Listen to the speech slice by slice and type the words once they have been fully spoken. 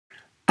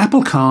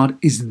Apple Card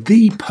is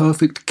the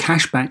perfect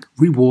cashback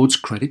rewards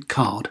credit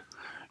card.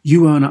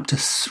 You earn up to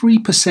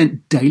 3%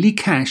 daily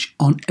cash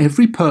on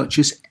every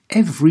purchase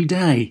every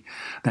day.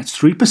 That's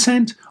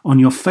 3% on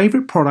your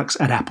favorite products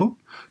at Apple,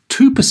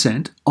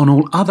 2% on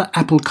all other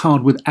Apple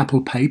Card with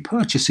Apple Pay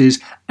purchases,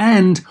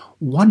 and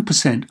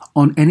 1%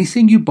 on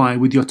anything you buy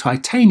with your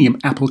titanium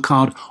Apple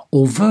Card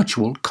or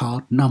virtual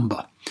card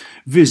number.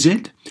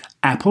 Visit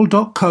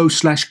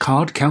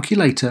apple.co/card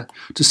calculator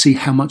to see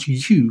how much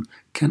you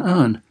can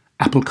earn.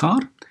 Apple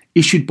Card,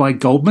 issued by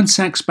Goldman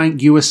Sachs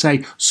Bank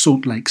USA,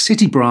 Salt Lake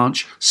City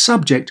branch,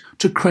 subject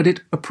to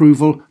credit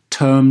approval.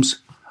 Terms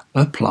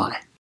apply.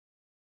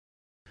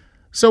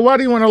 So why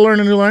do you want to learn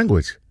a new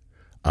language?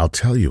 I'll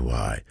tell you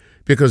why.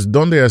 Because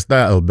 ¿Dónde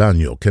está el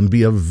baño? Can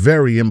be a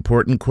very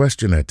important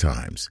question at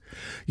times.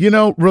 You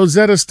know,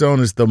 Rosetta Stone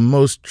is the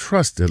most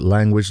trusted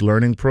language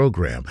learning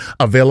program,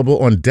 available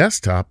on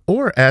desktop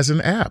or as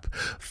an app.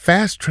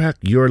 Fast-track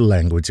your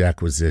language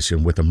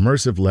acquisition with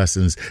immersive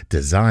lessons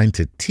designed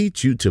to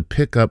teach you to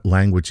pick up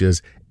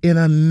languages in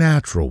a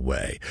natural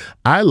way.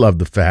 I love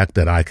the fact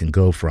that I can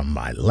go from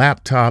my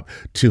laptop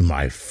to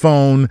my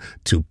phone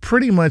to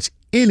pretty much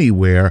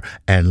anywhere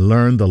and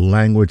learn the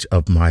language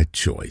of my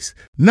choice.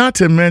 Not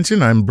to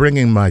mention, I'm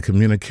bringing my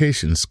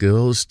communication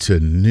skills to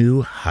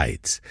new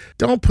heights.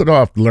 Don't put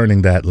off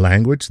learning that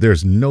language.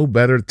 There's no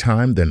better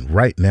time than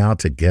right now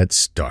to get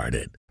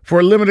started.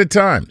 For a limited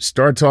time,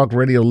 Star Talk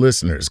Radio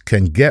listeners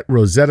can get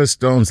Rosetta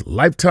Stone's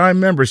lifetime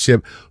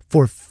membership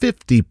for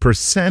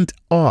 50%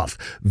 off.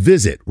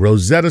 Visit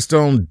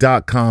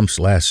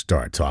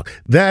rosettastone.com/StarTalk.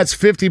 That's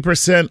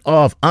 50%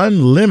 off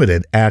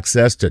unlimited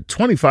access to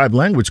 25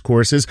 language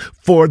courses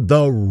for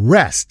the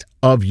rest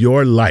of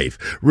your life.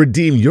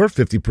 Redeem your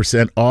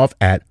 50% off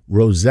at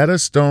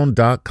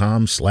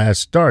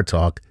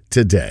rosettastone.com/StarTalk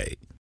today.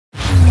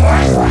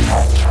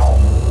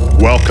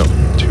 Welcome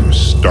to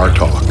Star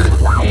Talk,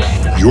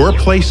 your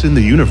place in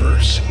the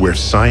universe where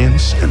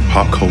science and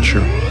pop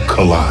culture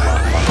collide.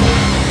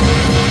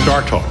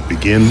 Star Talk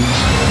begins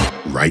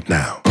right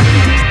now.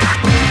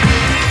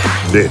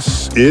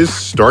 This is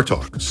Star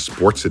Talk,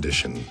 Sports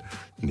Edition.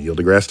 Neil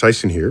deGrasse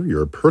Tyson here,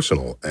 your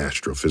personal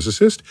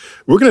astrophysicist.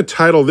 We're going to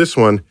title this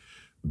one,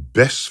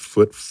 Best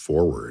Foot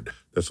Forward.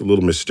 That's a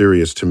little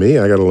mysterious to me.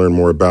 I got to learn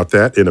more about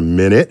that in a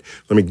minute.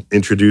 Let me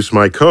introduce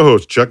my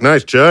co-host, Chuck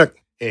Nice. Chuck.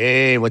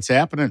 Hey, what's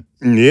happening?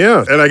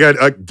 Yeah, and I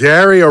got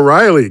Gary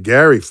O'Reilly.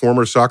 Gary,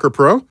 former soccer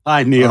pro.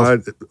 Hi, Neil.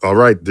 All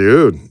right,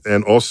 dude.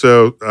 And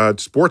also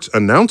sports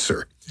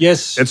announcer.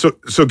 Yes. And so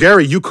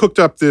Gary, you cooked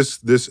up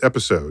this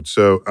episode,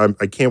 so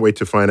I can't wait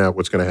to find out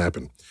what's going to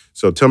happen.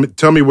 So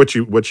tell me what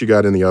you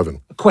got in the oven.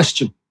 A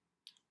question.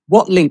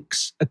 What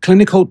links a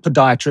clinical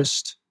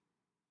podiatrist,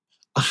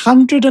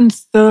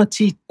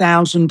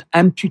 130,000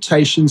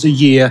 amputations a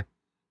year,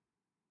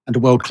 and a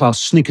world-class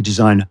sneaker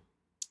designer?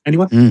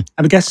 Anyone?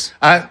 Have a guess?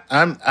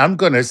 I'm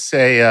going to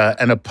say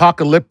an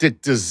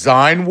apocalyptic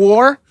design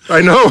war.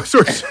 I know.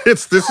 This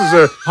is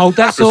a hold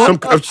that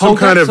thought. Some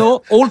kind of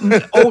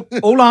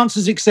all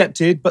answers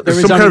accepted, but there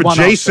is some only kind one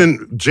of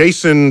answer.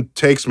 Jason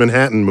Takes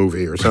Manhattan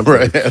movie or something.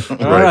 Right.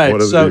 Right.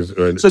 One of So these,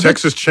 right.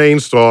 Texas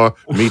Chainsaw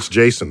meets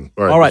Jason.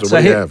 All right.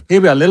 So here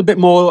we are. A little bit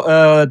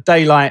more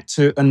daylight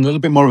and a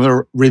little bit more of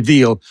a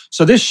reveal.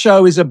 So this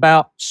show is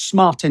about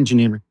smart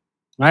engineering,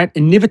 right?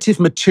 Innovative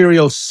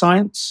material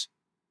science,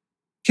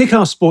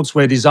 kick-ass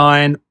sportswear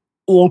design,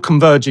 all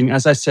converging,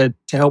 as I said,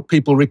 to help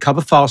people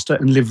recover faster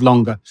and live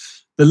longer.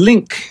 The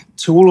link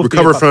to all of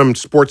recover from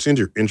sports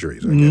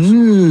injuries, I guess.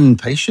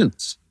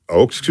 Patience.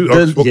 Spoke too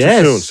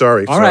soon.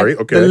 Sorry. Right.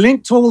 Okay. The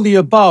link to all the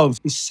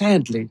above is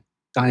sadly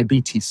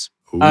diabetes.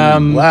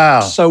 Wow.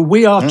 So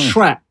we are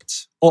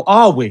trapped, or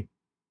are we,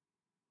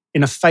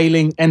 in a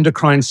failing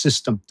endocrine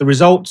system? The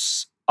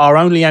results are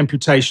only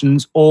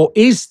amputations, or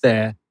is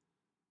there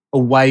a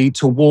way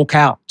to walk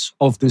out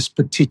of this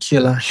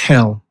particular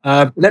hell?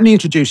 Let me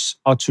introduce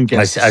our two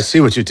guests. I see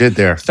what you did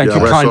there. Thank you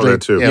I saw kindly.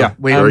 that too. Yeah,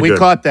 we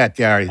caught that,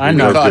 Gary. I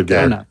know. We caught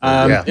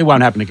that. It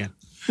won't happen again.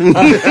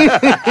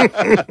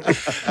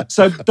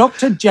 So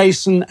Dr.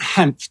 Jason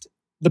Hanft,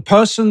 the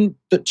person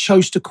that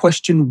chose to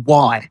question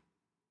why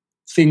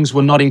things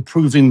were not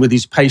improving with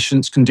his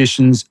patients'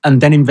 conditions and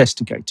then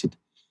investigated.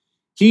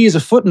 He is a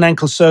foot and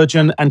ankle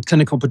surgeon and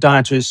clinical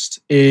podiatrist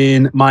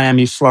in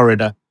Miami,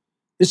 Florida.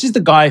 This is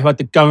the guy who had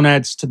the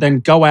gonads to then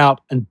go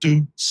out and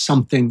do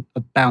something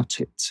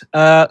about it.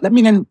 Let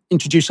me then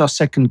introduce our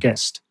second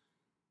guest,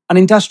 an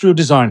industrial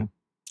designer,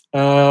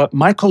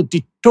 Michael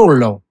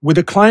DiTorlo, with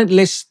a client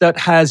list that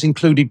has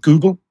included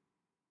Google,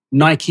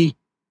 Nike,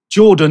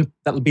 Jordan,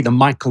 that'll be the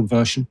Michael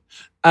version,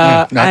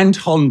 and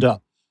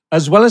Honda,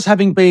 as well as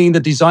having been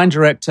the design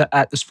director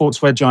at the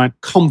sportswear giant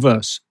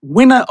Converse,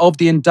 winner of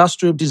the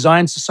Industrial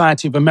Design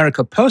Society of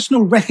America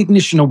Personal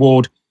Recognition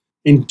Award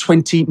in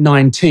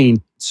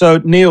 2019.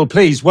 So, Neil,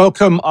 please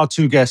welcome our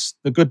two guests,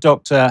 the good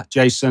Dr.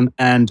 Jason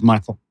and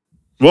Michael.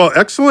 Well,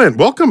 excellent.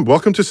 Welcome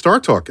to Star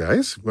Talk,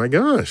 guys. My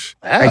gosh.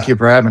 Thank you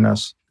for having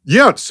us.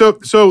 Yeah. So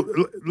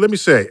let me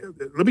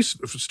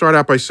start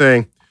out by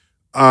saying,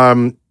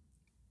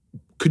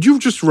 could you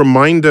just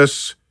remind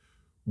us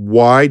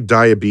why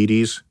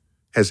diabetes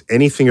has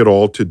anything at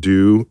all to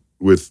do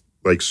with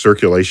like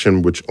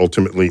circulation, which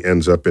ultimately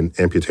ends up in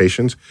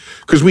amputations?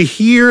 Because we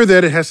hear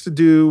that it has to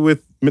do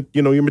with,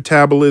 your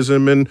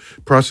metabolism and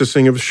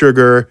processing of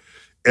sugar,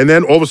 and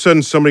then all of a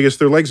sudden somebody gets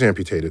their legs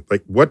amputated.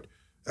 Like what?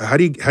 How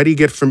do you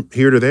get from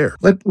here to there?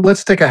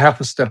 Let's take a half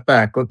a step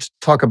back. Let's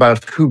talk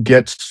about who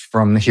gets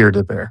from here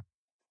to there.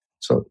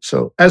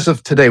 So as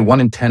of today,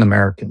 1 in 10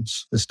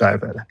 Americans is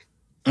diabetic.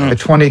 By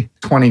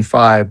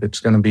 2025, it's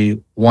going to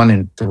be 1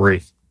 in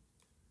 3.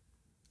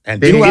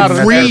 And In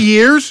 3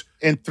 years?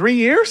 In 3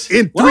 years?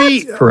 In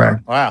three?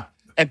 Correct. Wow.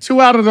 And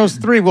 2 out of those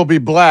 3 will be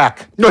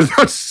black. No,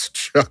 that's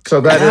Chuck.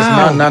 So that is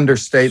not an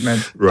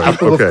understatement. Right,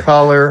 People okay. of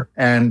color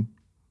and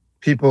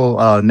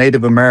people,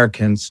 Native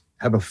Americans,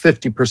 have a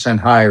 50%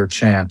 higher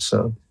chance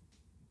of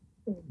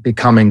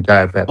becoming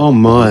diabetic. Oh,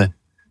 my.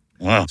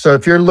 Wow. So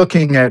if you're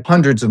looking at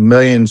hundreds of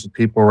millions of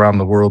people around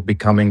the world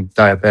becoming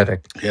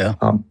diabetic, Yeah.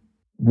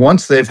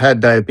 once they've had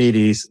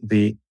diabetes,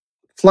 the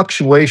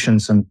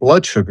fluctuations in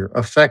blood sugar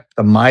affect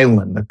the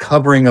myelin, the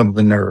covering of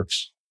the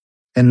nerves.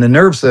 And the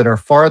nerves that are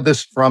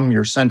farthest from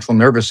your central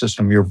nervous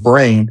system, your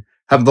brain,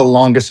 have the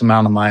longest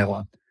amount of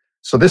myelin.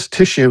 So this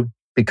tissue,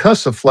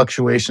 because of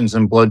fluctuations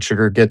in blood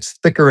sugar, gets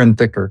thicker and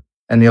thicker,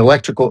 and the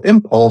electrical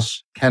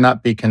impulse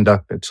cannot be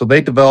conducted. So they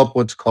develop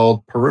what's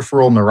called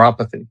peripheral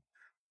neuropathy,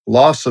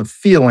 loss of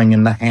feeling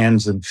in the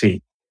hands and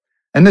feet.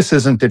 And this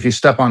isn't if you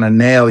step on a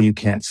nail, you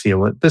can't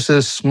feel it. This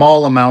is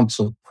small amounts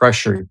of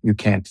pressure you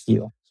can't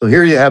feel. So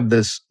here you have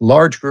this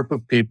large group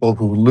of people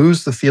who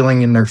lose the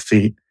feeling in their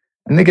feet,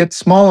 and they get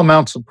small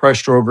amounts of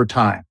pressure over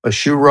time. A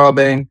shoe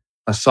rubbing,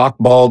 a sock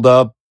balled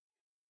up,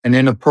 an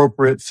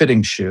inappropriate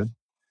fitting shoe.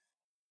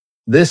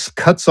 This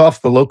cuts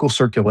off the local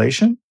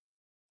circulation,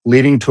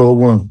 leading to a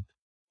wound.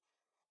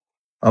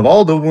 Of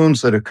all the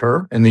wounds that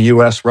occur in the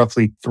US,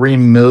 roughly 3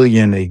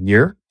 million a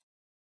year,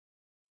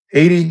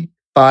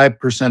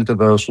 85% of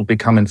those will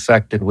become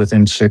infected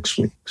within 6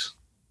 weeks.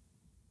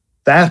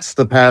 That's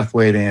the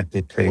pathway to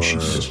amputation.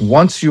 Wow. Is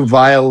once you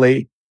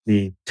violate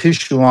the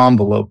tissue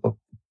envelope of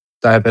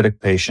a diabetic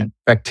patient,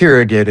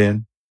 bacteria get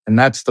in, and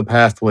that's the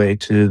pathway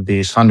to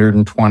these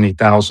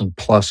 120,000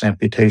 plus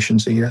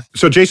amputations a year.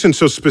 So Jason,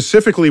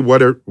 specifically,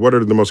 what are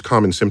the most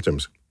common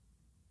symptoms?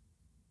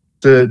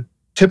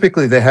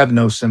 Typically, they have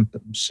no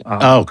symptoms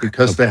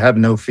because they have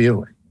no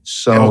feeling.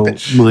 So,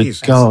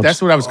 Jeez. God.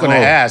 That's what I was going to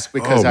ask,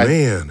 because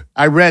man.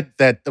 I read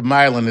that the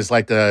myelin is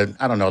like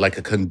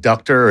a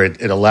conductor.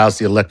 It allows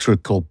the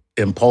electrical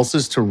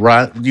impulses to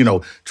run,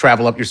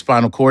 travel up your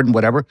spinal cord and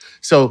whatever.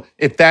 So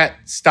if that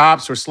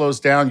stops or slows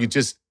down,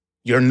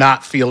 you're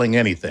not feeling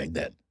anything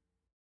then.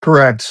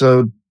 correct.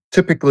 So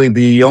typically,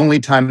 the only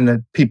time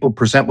that people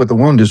present with a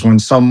wound is when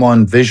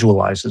someone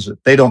visualizes it.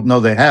 They don't know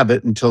they have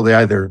it until they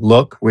either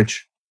look,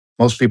 which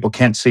most people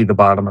can't see the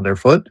bottom of their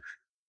foot,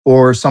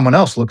 or someone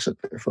else looks at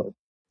their foot.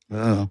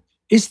 Oh.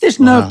 Is this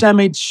nerve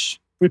damage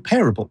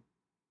repairable?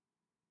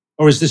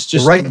 Or is this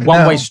just Right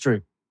one-way now-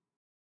 street?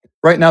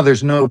 Right now,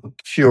 there's no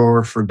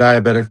cure for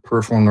diabetic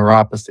peripheral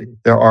neuropathy.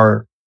 There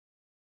are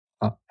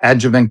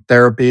adjuvant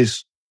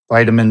therapies,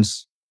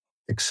 vitamins,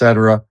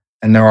 etc.,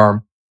 and there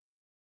are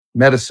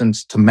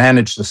medicines to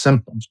manage the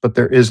symptoms, but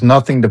there is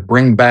nothing to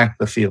bring back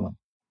the feeling.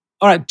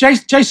 All right,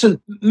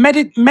 Jason,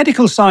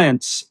 medical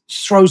science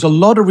throws a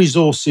lot of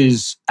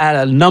resources at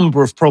a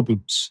number of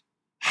problems.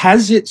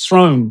 Has it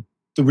thrown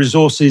the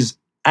resources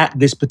at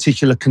this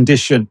particular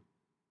condition,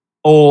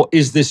 or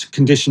is this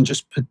condition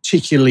just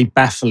particularly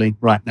baffling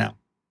right now?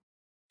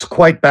 It's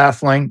quite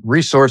baffling.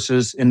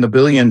 Resources in the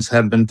billions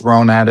have been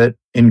thrown at it,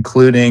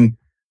 including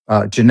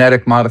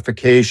genetic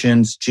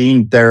modifications,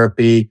 gene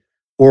therapy,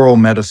 oral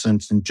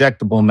medicines,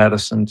 injectable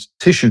medicines,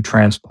 tissue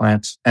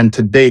transplants, and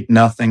to date,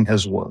 nothing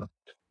has worked.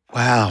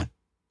 Wow.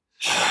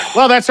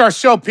 Well, that's our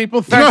show,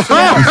 people. Thanks so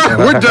much.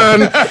 We're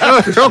done.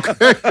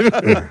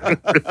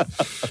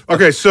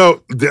 Okay,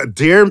 so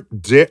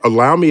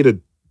allow me to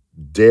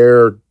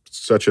dare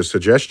such a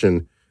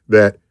suggestion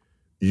that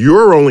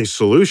your only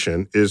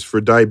solution is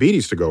for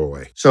diabetes to go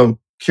away. So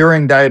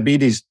curing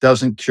diabetes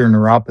doesn't cure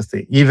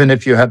neuropathy, even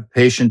if you have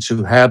patients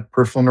who have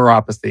peripheral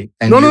neuropathy.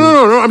 And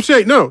No. I'm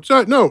saying no.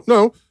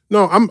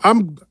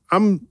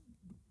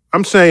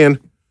 I'm saying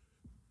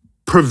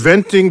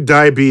preventing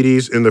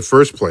diabetes in the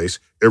first place,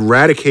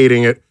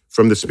 eradicating it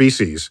from the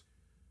species,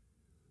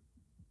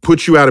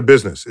 puts you out of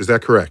business. Is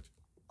that correct?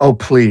 Oh,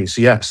 please.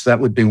 Yes, that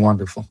would be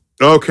wonderful.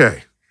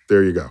 Okay,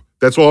 there you go.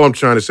 That's all I'm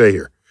trying to say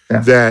here.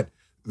 Yeah.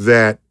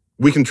 That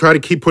we can try to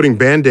keep putting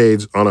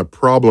Band-Aids on a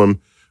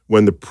problem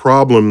when the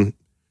problem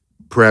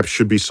perhaps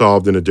should be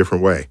solved in a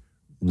different way,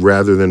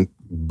 rather than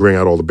bring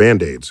out all the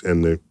Band-Aids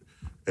and the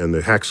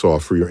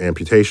hacksaw for your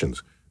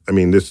amputations. I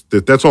mean,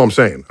 that's all I'm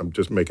saying. I'm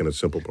just making a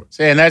simple point.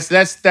 And that's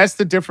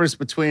the difference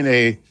between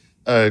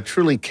a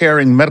truly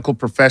caring medical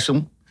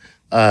professional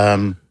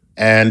and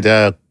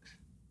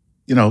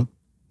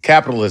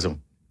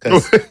capitalism.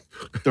 Because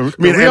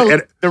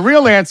the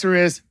real answer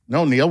is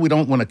no, Neil. We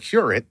don't want to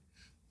cure it.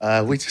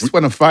 We just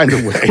want to find a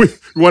way.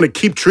 We want to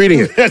keep treating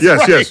it. That's yes,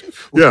 right. yes.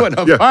 We Yeah, want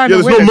to yeah. find a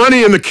There's way no to-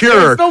 money in the cure.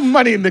 There's no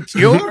money in the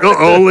cure. No,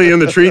 only in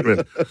the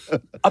treatment.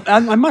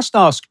 I must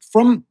ask,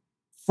 from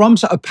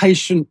a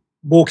patient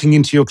walking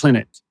into your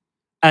clinic,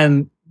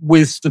 and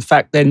with the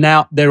fact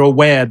they're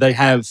aware they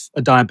have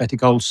a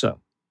diabetic ulcer,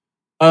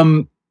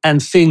 and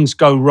things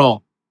go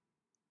wrong,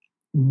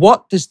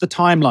 what is the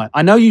timeline?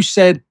 I know you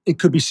said it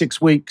could be 6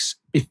 weeks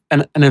if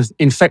an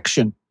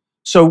infection.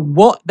 So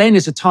what then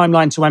is a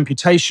timeline to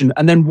amputation?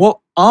 And then what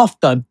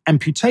after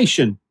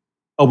amputation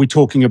are we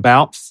talking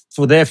about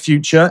for their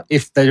future,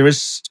 if there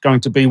is going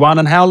to be one?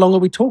 And how long are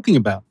we talking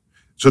about?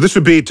 So this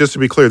would be, just to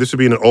be clear, this would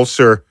be an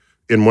ulcer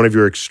in one of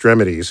your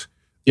extremities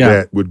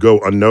that would go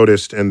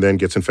unnoticed and then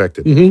gets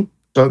infected. Mm-hmm.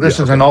 So this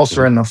is an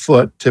ulcer in the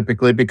foot,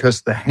 typically,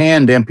 because the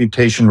hand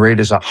amputation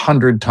rate is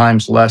 100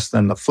 times less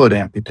than the foot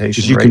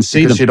amputation you rate. can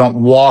see because them. you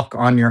don't walk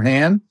on your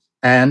hand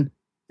and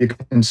you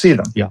can see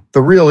them. Yeah.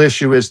 The real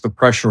issue is the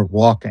pressure of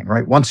walking,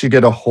 right? Once you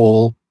get a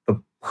hole,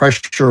 the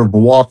pressure of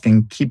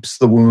walking keeps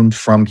the wound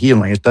from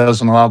healing. It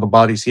doesn't allow the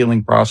body's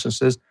healing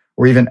processes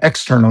or even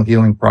external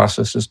healing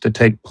processes to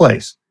take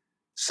place.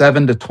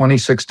 7 to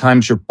 26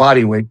 times your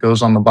body weight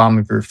goes on the bottom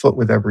of your foot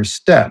with every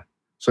step.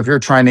 So if you're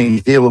trying to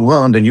heal a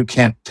wound and you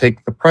can't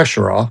take the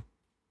pressure off,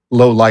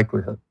 low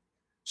likelihood.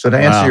 So to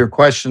answer your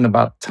question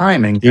about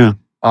timing,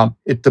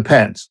 it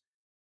depends.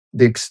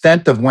 The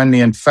extent of when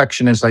the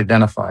infection is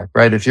identified,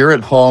 right? If you're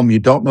at home, you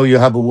don't know you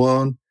have a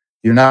wound,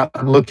 you're not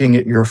looking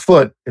at your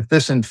foot. If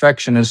this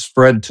infection is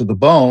spread to the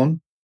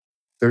bone,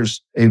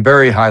 there's a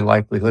very high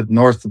likelihood,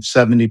 north of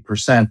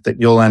 70%,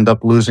 that you'll end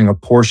up losing a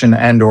portion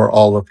and or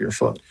all of your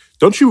foot.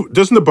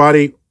 Doesn't the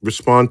body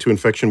respond to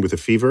infection with a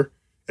fever?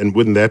 And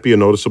wouldn't that be a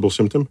noticeable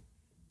symptom?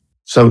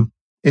 So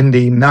in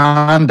the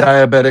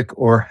non-diabetic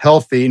or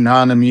healthy,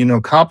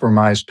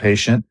 non-immunocompromised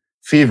patient,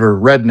 fever,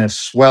 redness,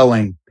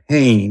 swelling,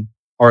 pain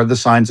are the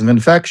signs of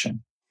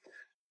infection.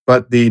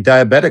 But the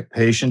diabetic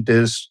patient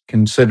is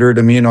considered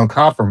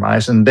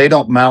immunocompromised and they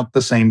don't mount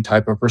the same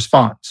type of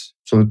response.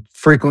 So it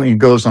frequently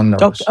goes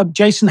unnoticed.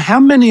 Jason, how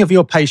many of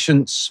your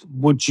patients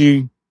would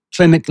you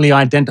clinically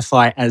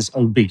identify as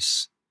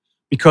obese?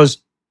 Because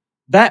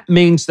that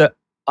means that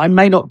I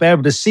may not be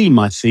able to see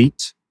my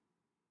feet.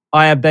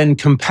 I am then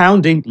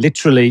compounding,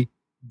 literally,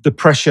 the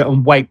pressure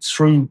and weight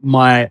through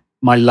my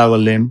lower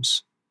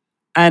limbs.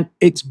 And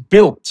it's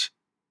built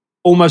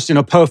almost in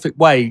a perfect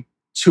way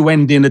to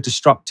end in a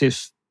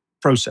destructive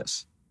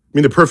process. I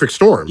mean, the perfect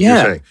storm, you're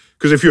saying.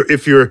 Because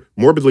if you're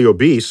morbidly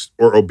obese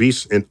or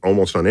obese in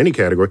almost on any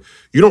category,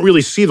 you don't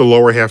really see the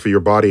lower half of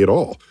your body at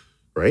all,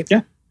 right?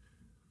 Yeah.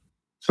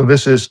 So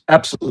this is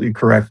absolutely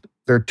correct.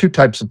 There are two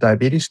types of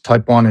diabetes,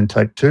 type 1 and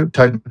type 2.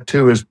 Type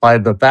 2 is by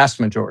the vast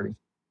majority.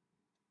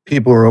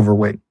 People are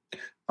overweight,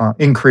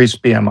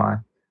 increased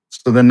BMI.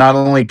 So then not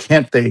only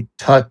can't they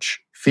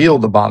feel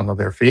the bottom of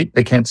their feet,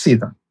 they can't see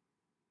them.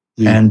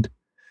 And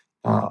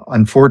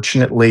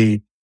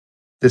unfortunately,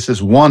 this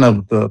is one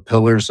of the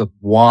pillars of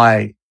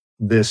why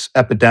this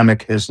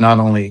epidemic has not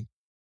only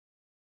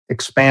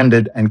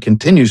expanded and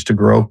continues to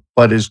grow,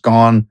 but has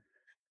gone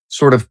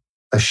sort of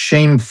a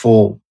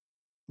shameful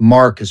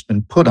mark has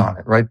been put on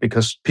it, right?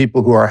 Because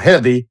people who are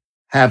heavy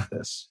have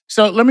this.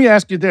 So let me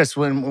ask you this.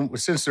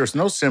 Since there's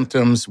no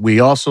symptoms, we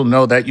also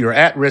know that you're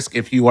at risk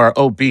if you are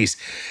obese.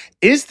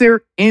 Is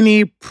there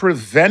any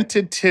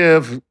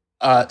preventative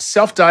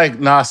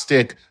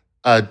self-diagnostic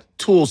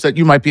tools that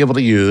you might be able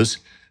to use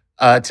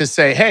to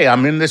say, hey,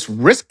 I'm in this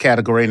risk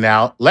category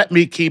now. Let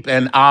me keep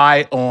an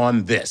eye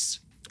on this?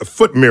 A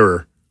foot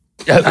mirror.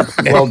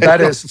 Well,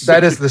 that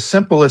is the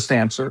simplest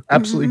answer.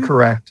 Absolutely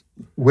correct.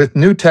 With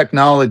new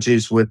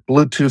technologies, with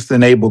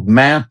Bluetooth-enabled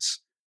mats,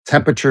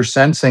 temperature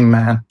sensing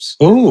maps,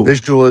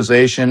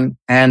 visualization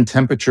and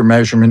temperature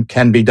measurement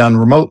can be done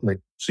remotely.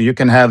 So you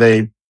can have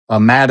a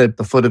mat at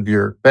the foot of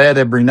your bed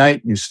every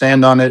night. You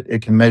stand on it.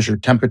 It can measure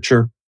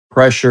temperature,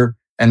 pressure,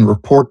 and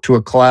report to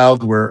a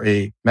cloud where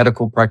a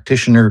medical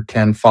practitioner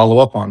can follow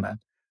up on that.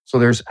 So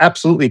there's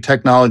absolutely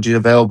technology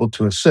available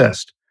to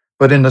assist.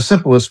 But in the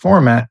simplest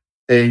format,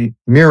 a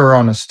mirror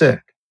on a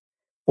stick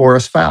or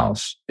a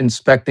spouse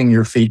inspecting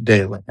your feet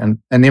daily. And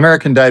the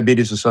American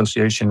Diabetes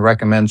Association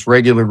recommends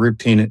regular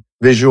routine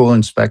visual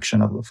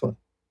inspection of the foot.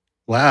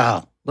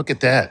 Wow, look at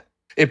that.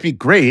 It'd be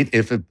great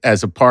if,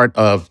 as a part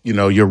of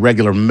your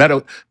regular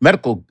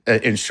medical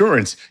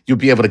insurance, you'd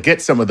be able to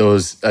get some of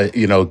those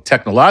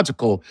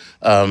technological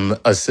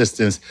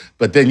assistance.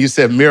 But then you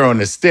said mirror on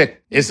a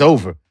stick, it's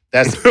over.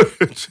 That's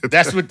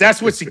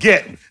what you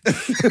get.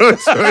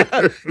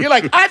 You're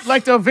like, I'd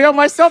like to avail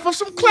myself of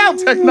some cloud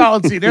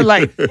technology. They're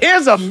like,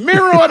 here's a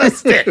mirror on a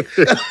stick.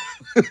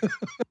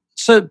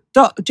 So,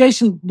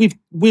 Jason,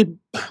 we're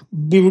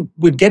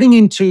getting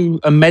into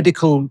a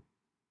medical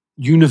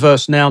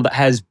universe now that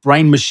has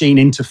brain-machine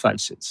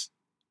interfaces.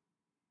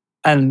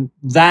 And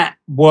that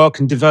work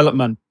and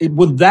development,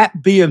 would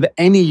that be of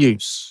any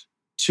use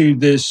to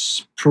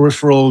this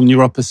peripheral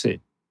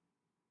neuropathy?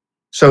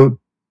 So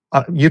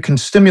you can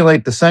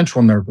stimulate the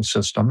central nervous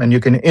system and you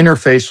can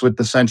interface with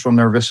the central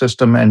nervous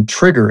system and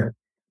trigger it.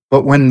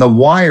 But when the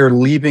wire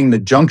leaving the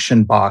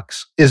junction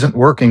box isn't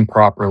working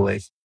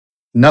properly,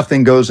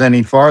 nothing goes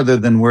any farther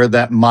than where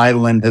that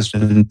myelin has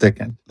been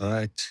thickened.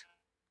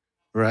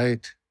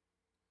 Right.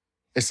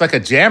 It's like a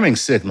jamming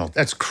signal.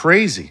 That's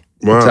crazy.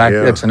 Wow,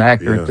 It's an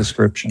accurate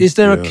description. Is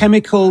there a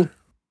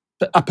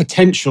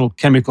potential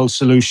chemical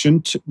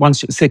solution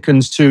once it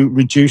thickens to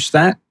reduce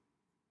that?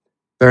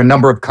 There are a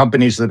number of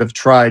companies that have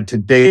tried. To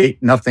date,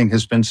 nothing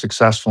has been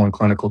successful in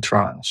clinical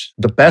trials.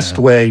 The best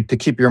way to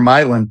keep your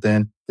myelin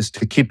thin is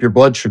to keep your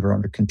blood sugar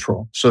under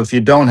control. So if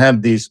you don't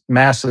have these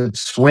massive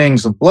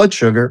swings of blood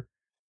sugar,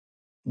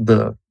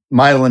 the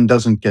myelin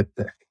doesn't get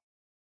thick.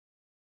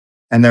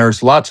 And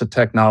there's lots of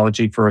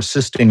technology for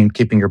assisting in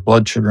keeping your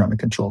blood sugar under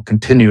control.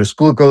 Continuous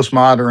glucose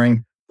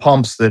monitoring,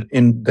 pumps that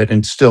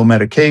instill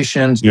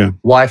medications,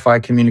 Wi-Fi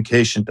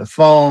communication to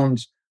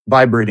phones,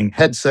 vibrating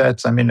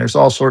headsets. I mean, there's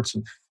all sorts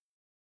of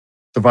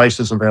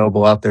devices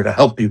available out there to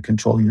help you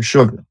control your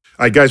sugar.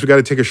 All right, guys, we got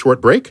to take a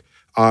short break.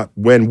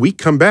 When we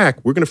come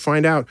back, we're going to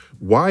find out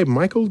why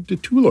Michael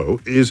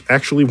DiTullo is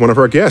actually one of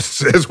our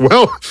guests, as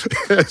well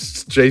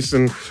as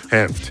Jason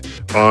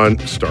Hanft on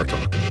Star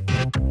Talk.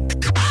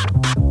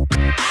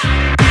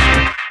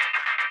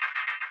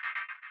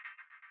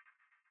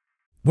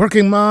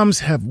 Working moms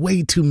have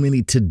way too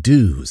many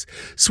to-dos.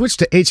 Switch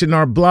to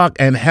H&R Block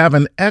and have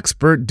an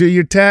expert do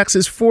your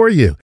taxes for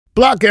you.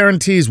 Block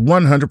guarantees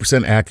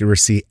 100%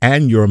 accuracy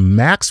and your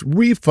max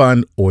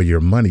refund or your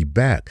money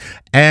back.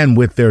 And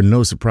with their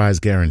no surprise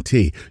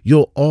guarantee,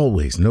 you'll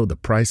always know the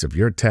price of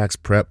your tax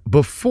prep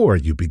before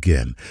you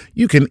begin.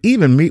 You can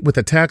even meet with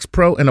a tax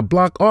pro in a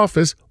Block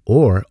office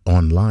or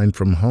online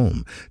from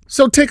home.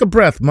 So take a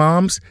breath,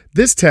 moms.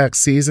 This tax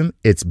season,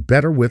 it's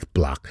better with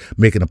Block.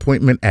 Make an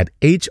appointment at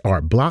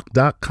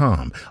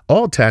hrblock.com.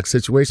 All tax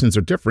situations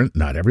are different.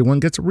 Not everyone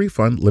gets a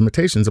refund.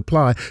 Limitations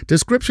apply.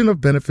 Description of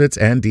benefits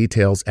and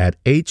details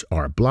at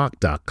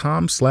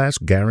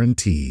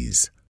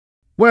hrblock.com/guarantees.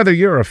 Whether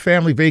you're a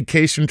family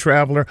vacation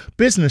traveler,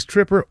 business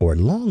tripper, or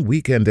long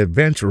weekend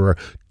adventurer,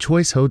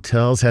 Choice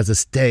Hotels has a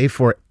stay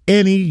for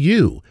any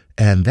you.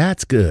 And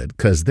that's good,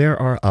 because there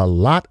are a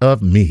lot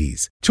of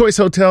me's. Choice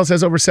Hotels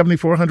has over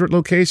 7,400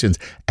 locations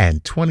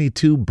and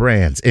 22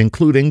 brands,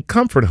 including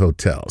Comfort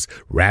Hotels,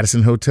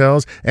 Radisson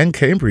Hotels, and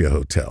Cambria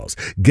Hotels.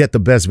 Get the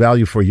best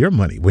value for your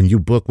money when you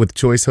book with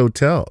Choice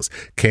Hotels.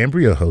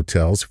 Cambria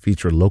Hotels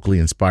feature locally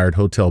inspired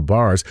hotel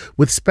bars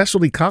with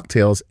specialty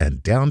cocktails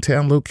and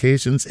downtown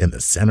locations in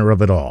the center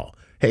of it all.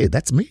 Hey,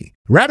 that's me.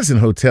 Radisson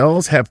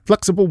Hotels have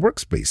flexible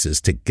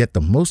workspaces to get the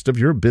most of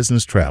your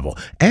business travel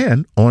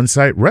and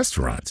on-site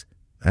restaurants.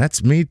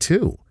 That's me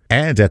too.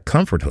 And at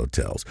Comfort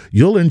Hotels,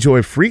 you'll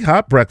enjoy free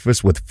hot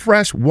breakfast with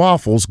fresh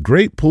waffles,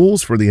 great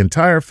pools for the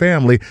entire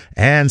family,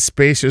 and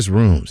spacious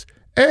rooms.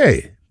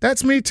 Hey,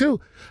 that's me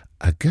too.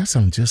 I guess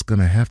I'm just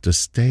going to have to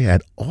stay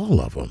at all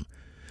of them.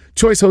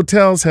 Choice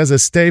Hotels has a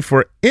stay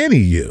for any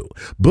you.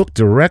 Book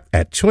direct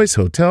at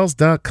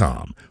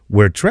choicehotels.com,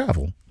 where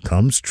travel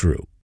comes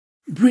true.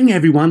 Bring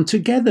everyone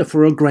together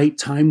for a great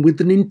time with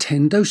the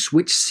Nintendo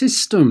Switch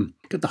system.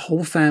 Get the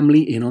whole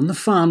family in on the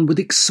fun with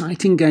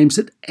exciting games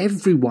that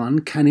everyone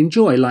can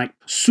enjoy, like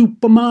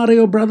Super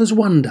Mario Bros.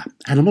 Wonder,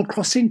 Animal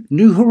Crossing,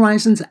 New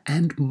Horizons,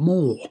 and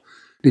more.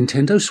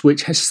 Nintendo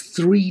Switch has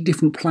 3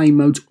 different play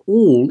modes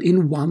all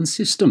in one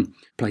system.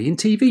 Play in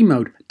TV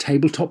mode,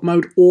 tabletop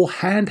mode, or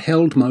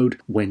handheld mode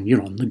when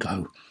you're on the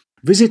go.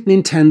 Visit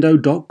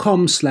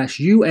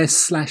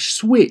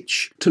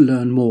nintendo.com/US/Switch to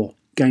learn more.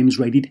 Games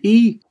rated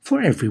E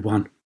for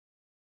everyone.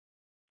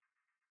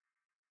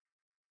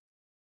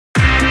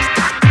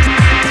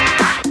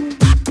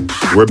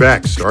 We're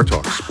back, Star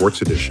Talk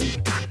Sports Edition.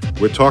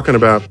 We're talking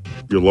about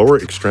your lower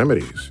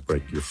extremities,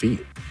 like your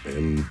feet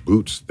and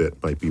boots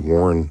that might be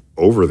worn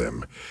over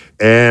them.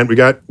 And we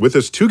got with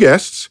us 2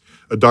 guests,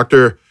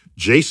 Dr.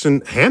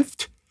 Jason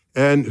Hanft,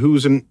 and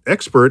who's an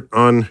expert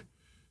on,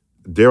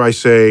 dare I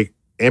say,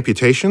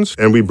 amputations.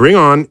 And we bring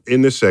on,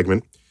 in this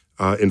segment,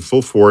 in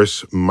full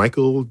force,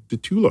 Michael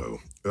DiTullo.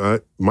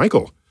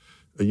 Michael,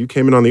 you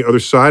came in on the other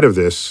side of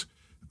this.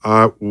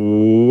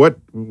 What's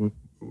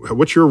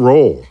your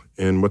role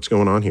in what's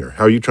going on here?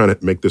 How are you trying to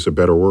make this a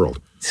better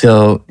world?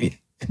 So,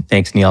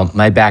 thanks, Neil.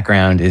 My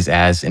background is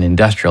as an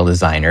industrial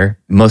designer.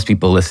 Most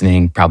people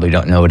listening probably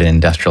don't know what an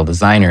industrial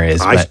designer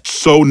is. I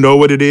so know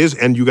what it is,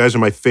 and you guys are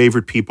my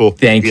favorite people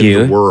in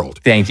the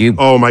world. Thank you.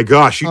 Oh, my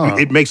gosh.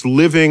 It makes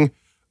living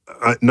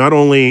not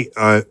only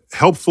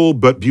helpful,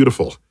 but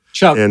beautiful.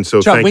 Chuck, and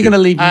so we're going to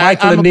leave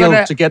Michael and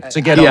Neil to get on.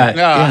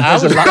 Yeah. I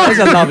was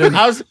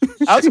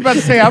about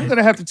to say, I'm going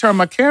to have to turn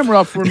my camera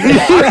off for a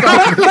minute.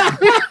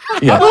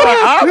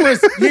 I was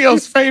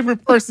Neil's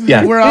favorite person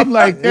in the world. I'm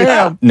like,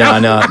 damn.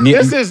 No.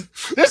 This is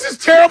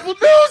terrible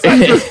news.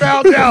 I just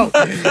found out.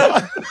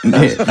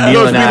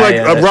 Neil and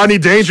I, Rodney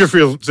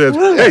Dangerfield said,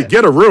 "Hey,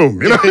 get a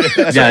room." You know?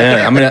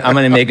 Yeah, I'm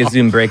gonna make a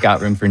Zoom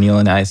breakout room for Neil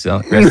and I.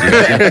 So,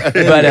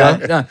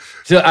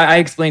 so I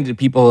explained to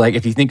people, like,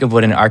 if you think of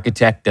what an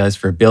architect does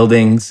for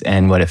buildings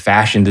and what a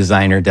fashion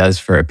designer does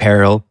for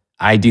apparel,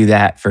 I do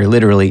that for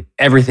literally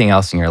everything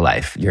else in your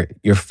life: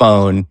 your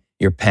phone,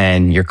 your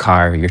pen, your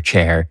car, your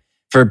chair.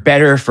 for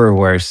better or for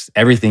worse,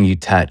 everything you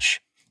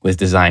touch was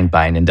designed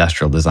by an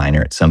industrial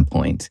designer at some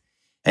point.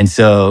 And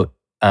so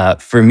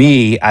for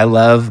me, I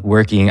love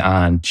working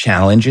on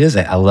challenges.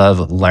 I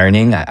love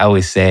learning. I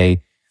always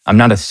say I'm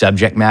not a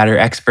subject matter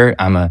expert.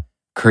 I'm a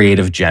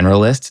creative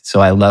generalist.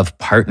 So I love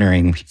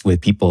partnering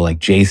with people like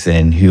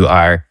Jason who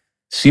are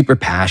super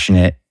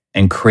passionate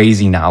and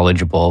crazy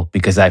knowledgeable,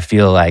 because I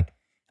feel like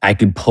I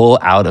could pull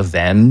out of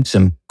them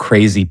some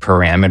crazy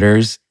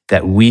parameters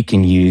that we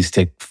can use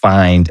to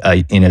find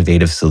an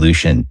innovative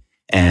solution.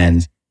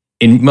 And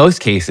in most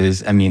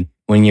cases, I mean,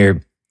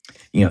 when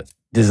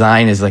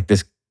design is like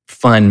this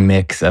fun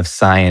mix of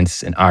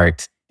science and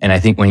art. And I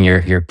think when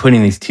you're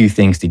putting these two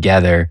things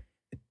together,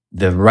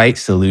 the right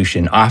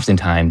solution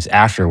oftentimes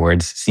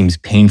afterwards seems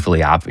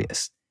painfully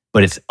obvious.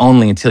 But it's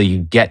only until you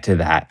get to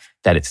that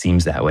it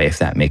seems that way, if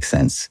that makes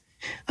sense.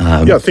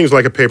 Things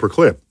like a paper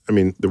clip. I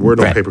mean, there were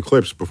no paper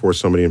clips before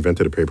somebody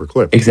invented a paper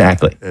clip.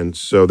 Exactly. And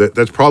so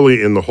that's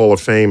probably in the Hall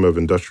of Fame of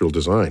industrial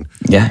design.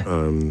 Yeah.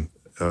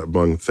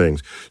 Among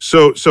things.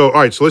 So all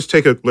right. So let's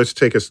take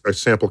a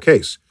sample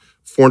case.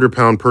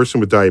 400-pound person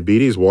with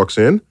diabetes walks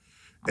in,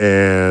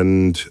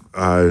 and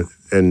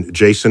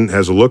Jason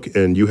has a look,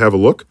 and you have a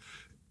look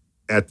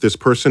at this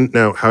person.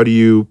 Now, how do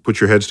you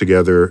put your heads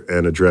together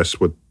and address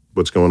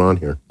what's going on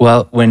here?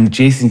 Well, when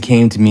Jason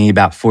came to me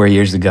about 4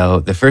 years ago,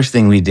 the first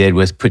thing we did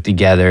was put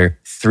together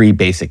 3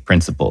 basic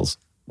principles.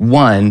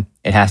 One,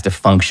 it has to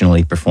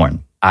functionally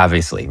perform,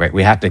 obviously, right?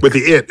 We have to. But the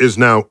it is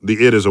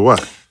a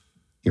what?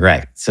 You're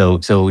right. So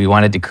we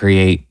wanted to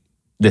create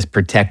this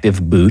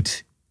protective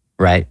boot,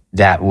 right?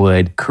 That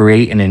would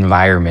create an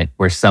environment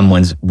where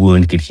someone's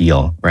wound could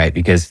heal, right?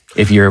 Because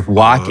if you're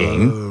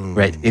walking,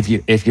 right?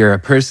 If you're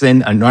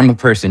a normal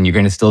person, you're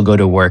going to still go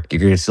to work. You're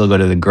going to still go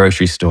to the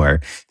grocery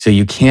store. So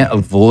you can't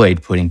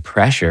avoid putting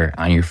pressure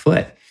on your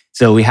foot.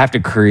 So we have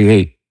to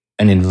create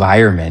an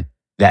environment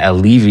that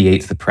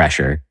alleviates the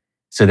pressure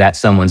so that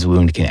someone's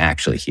wound can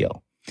actually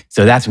heal.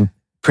 So that's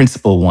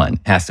principle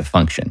 1, has to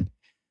function.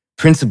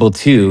 Principle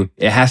 2,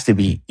 it has to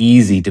be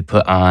easy to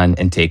put on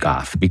and take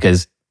off,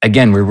 because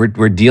again,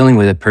 we're dealing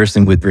with a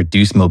person with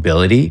reduced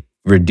mobility,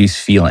 reduced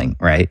feeling,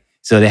 right?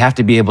 So they have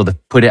to be able to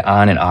put it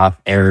on and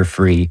off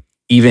error-free,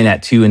 even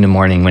at 2 a.m.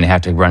 when they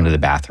have to run to the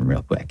bathroom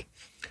real quick.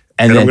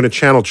 And then, I'm going to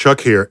channel Chuck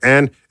here,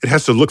 and it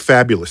has to look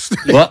fabulous.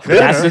 Well,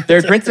 that's the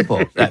third principle.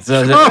 The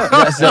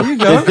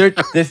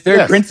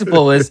third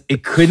principle is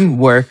it couldn't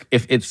work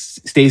if it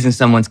stays in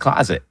someone's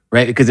closet,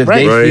 right? Because if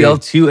they feel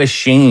too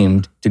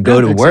ashamed to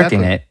go to work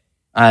in it,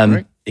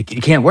 it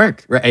can't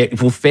work, right?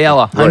 It will fail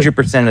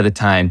 100% of the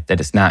time that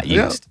it's not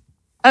used.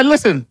 And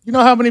listen, you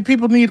know how many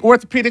people need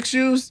orthopedic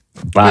shoes?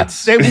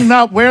 Lots. They will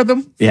not wear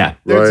them. Yeah.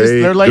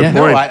 They're like,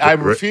 no, I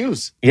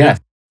refuse. Yeah.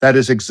 That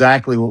is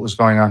exactly what was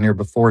going on here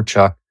before,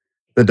 Chuck.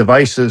 The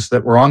devices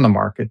that were on the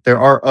market, there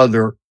are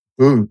other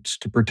boots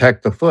to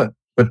protect the foot,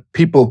 but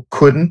people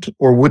couldn't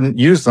or wouldn't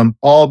use them,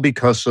 all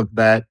because of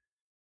that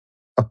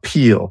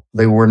appeal.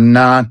 They were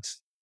not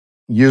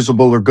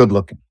usable or good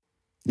looking.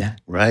 Yeah.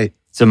 Right.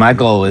 So my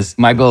goal is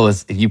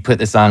if you put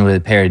this on with a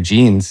pair of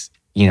jeans,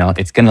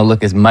 it's going to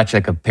look as much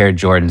like a pair of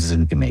Jordans as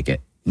we can make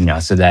it,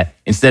 so that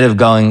instead of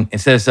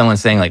someone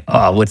saying like,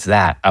 oh, what's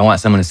that? I want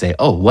someone to say,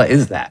 oh, what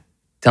is that?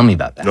 Tell me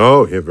about that.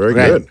 Oh, yeah, very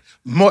good.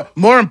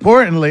 More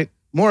importantly,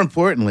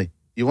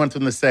 you want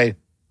them to say,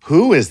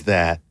 who is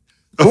that?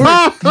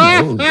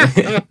 Oh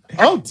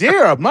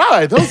dear,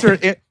 my, those are,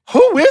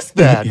 who is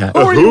that? Yeah.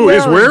 Who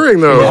is wearing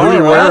those? Yeah. Who are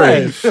you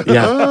wearing?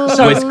 Yeah.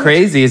 So what's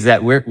crazy is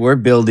that we're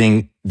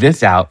building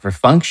this out for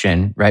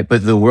function, right?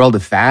 But the world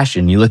of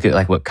fashion, you look at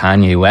like what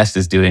Kanye West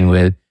is doing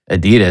with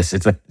Adidas,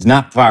 it's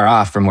not far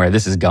off from where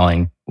this is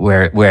going,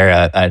 where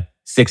a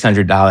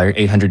 $600,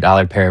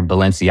 $800 pair of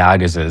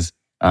Balenciagas is.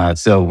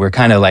 So we're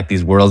kind of like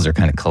these worlds are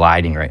kind of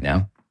colliding right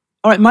now.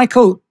 All right,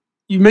 Michael,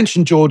 you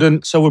mentioned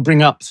Jordan, so we'll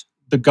bring up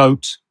the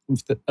GOAT,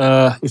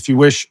 if you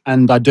wish,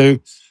 and I do.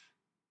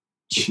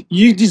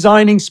 You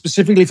designing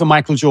specifically for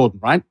Michael Jordan,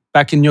 right?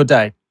 Back in your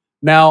day.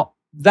 Now,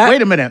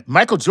 Wait a minute.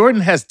 Michael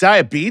Jordan has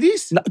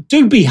diabetes? No,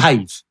 do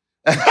behave.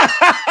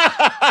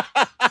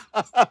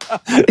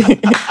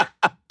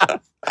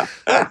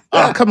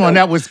 Oh, come on.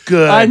 That was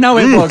good. I know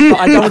it was, but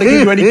I don't want to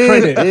give you any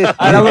credit.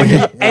 I don't want to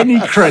give you any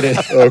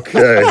credit.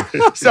 Okay.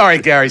 Sorry,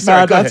 Gary.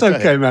 Sorry. No, that's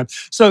okay, man.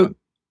 So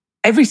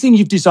everything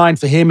you've designed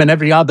for him and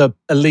every other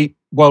elite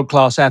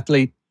world-class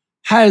athlete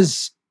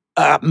has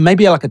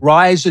maybe like a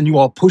rise, and you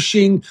are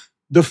pushing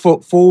the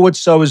foot forward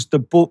so as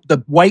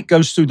the weight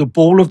goes through the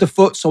ball of the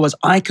foot, so as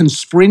I can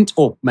sprint,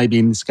 or maybe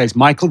in this case,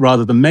 Michael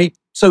rather than me.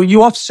 So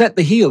you offset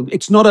the heel.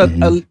 It's not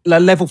a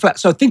level flat.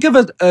 So think of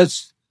it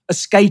as a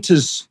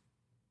skater's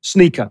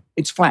sneaker.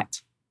 It's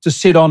flat to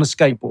sit on a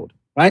skateboard,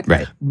 right?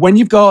 Right. When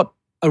you've got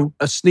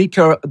a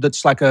sneaker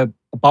that's like a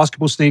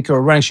basketball sneaker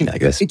or running shoe,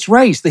 it's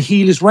raised. The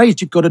heel is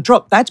raised. You've got to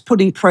drop. That's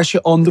putting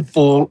pressure on the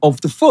ball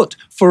of the foot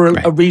for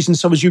a reason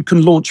so as you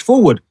can launch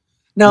forward.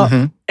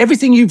 Now,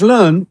 everything you've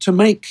learned to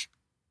make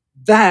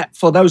that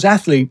for those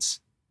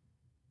athletes,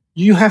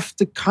 you have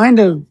to kind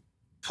of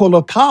pull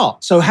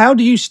apart. So how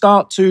do you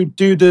start to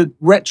do the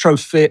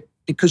retrofit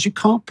because you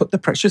can't put the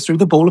pressure through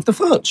the ball of the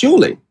foot,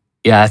 surely.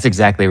 Yeah, that's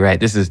exactly right.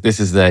 This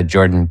is the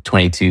Jordan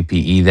 22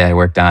 PE that I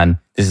worked on.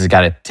 This has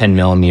got a 10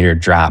 millimeter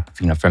drop,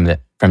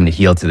 from the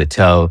heel to the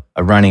toe.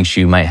 A running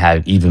shoe might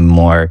have even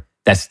more.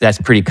 That's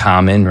pretty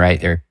common,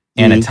 right? They're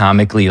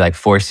anatomically like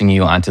forcing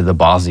you onto the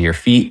balls of your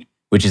feet,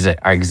 which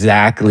are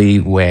exactly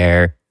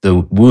where the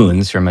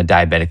wounds from a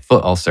diabetic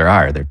foot ulcer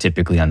are. They're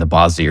typically on the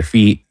balls of your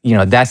feet.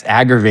 That's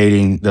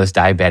aggravating those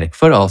diabetic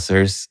foot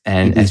ulcers.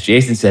 And as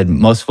Jason said,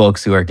 most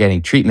folks who are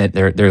getting treatment,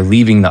 they're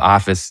leaving the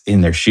office in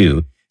their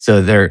shoe.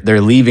 So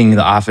they're leaving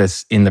the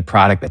office in the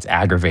product that's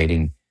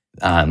aggravating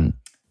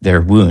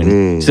their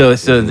wound. So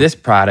this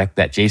product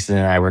that Jason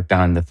and I worked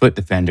on, the Foot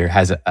Defender,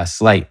 has a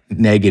slight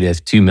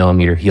negative 2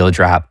 millimeter heel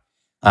drop.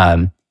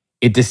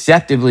 It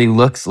deceptively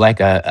looks like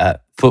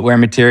a footwear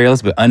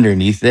materials, but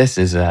underneath this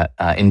is a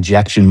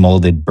injection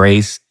molded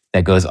brace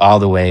that goes all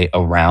the way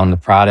around the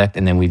product.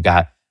 And then we've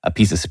got a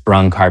piece of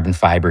sprung carbon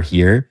fiber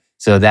here.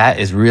 So that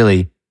is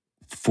really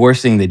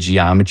forcing the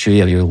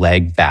geometry of your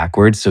leg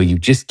backwards. So you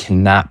just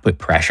cannot put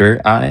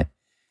pressure on it.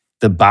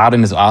 The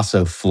bottom is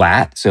also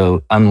flat.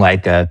 So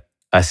unlike a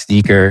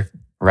sneaker,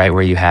 right,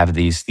 where you have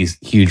these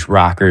huge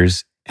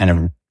rockers kind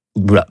of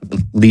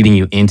leading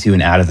you into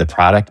and out of the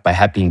product,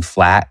 by being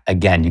flat,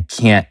 again, you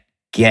can't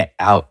get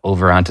out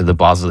over onto the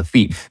balls of the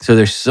feet. So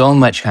there's so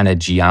much kind of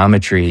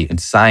geometry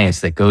and science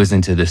that goes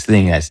into this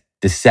thing that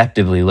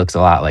deceptively looks a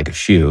lot like a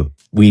shoe.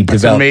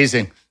 That's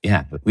amazing.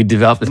 Yeah, we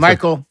developed this.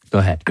 Michael, go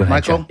ahead.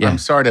 Michael, yeah. I'm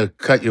sorry to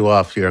cut you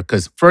off here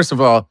because first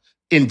of all,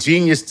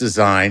 ingenious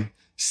design.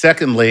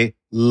 Secondly,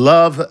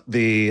 love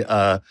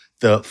the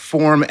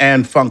form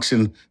and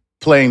function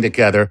playing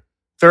together.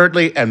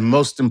 Thirdly, and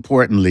most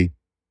importantly,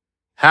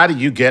 how do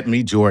you get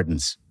me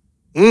Jordans?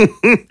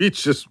 He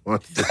just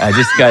wants to.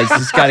 Just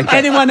got to.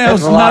 Anyone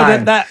else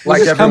know that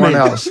like everyone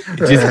else?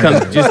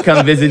 Just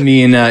come visit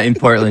me in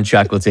Portland,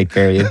 Chuck. We'll take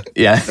care of you.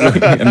 Yeah,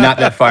 I'm not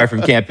that far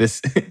from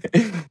campus.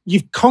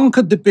 You've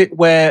conquered the bit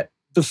where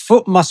the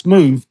foot must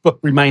move but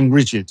remain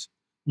rigid.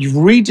 You've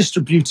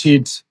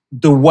redistributed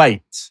the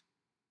weight.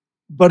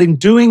 But in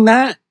doing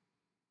that,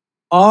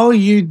 are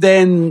you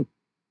then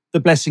the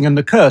blessing and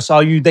the curse?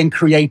 Are you then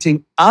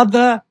creating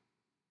other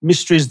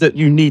mysteries that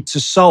you need to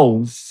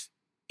solve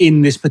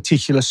in this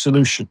particular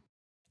solution?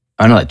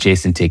 I'm going to let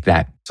Jason take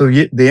that. So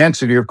the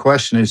answer to your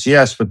question is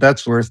yes, but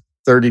that's where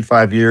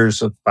 35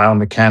 years of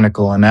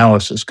biomechanical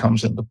analysis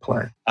comes into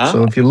play.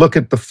 So if you look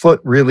at the foot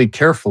really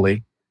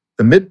carefully,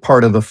 the mid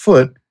part of the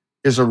foot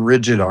is a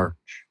rigid arch.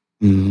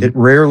 It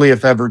rarely,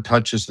 if ever,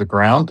 touches the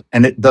ground,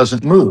 and it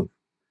doesn't move.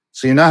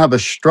 So you now have a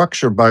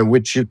structure by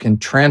which you can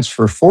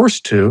transfer force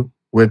to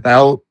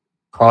without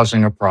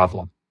causing a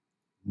problem.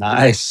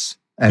 Nice.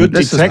 And Good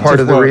this is part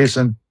of the work.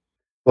 reason.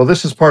 Well,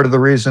 this is part of the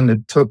reason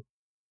it took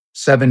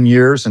 7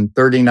 years and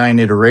 39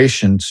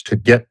 iterations to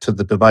get to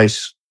the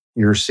device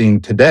you're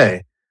seeing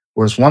today.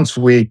 Was once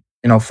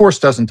force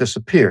doesn't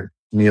disappear.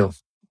 Neil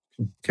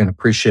can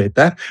appreciate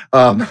that.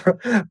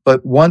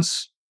 But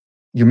once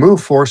you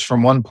move force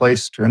from one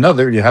place to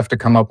another, you have to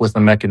come up with a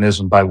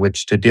mechanism by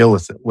which to deal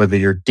with it, whether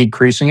you're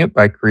decreasing it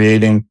by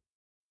creating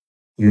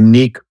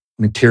unique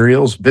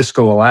materials,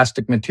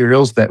 viscoelastic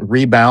materials that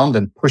rebound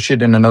and push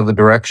it in another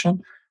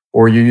direction,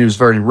 or you use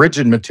very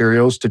rigid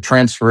materials to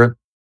transfer it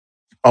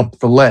up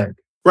the leg.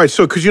 Right.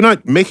 So, because you're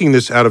not making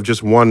this out of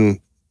just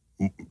one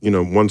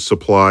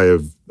supply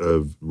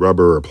of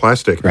rubber or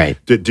plastic. Right.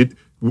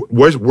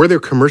 Were there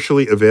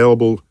commercially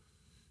available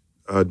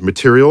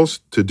materials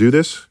to do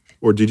this?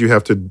 Or did you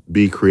have to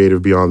be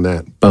creative beyond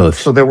that? Both.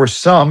 So there were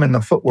some in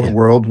the footwear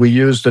world. We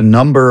used a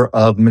number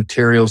of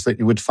materials that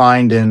you would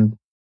find in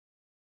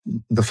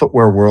the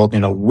footwear world,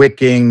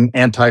 wicking,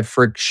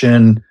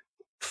 anti-friction,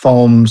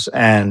 foams,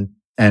 and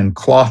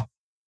cloth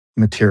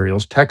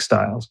materials,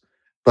 textiles.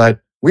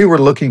 But we were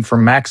looking for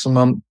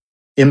maximum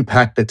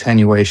impact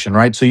attenuation,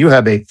 right? So you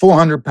have a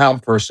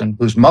 400-pound person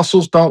whose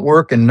muscles don't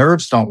work and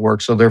nerves don't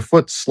work, so their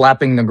foot's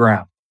slapping the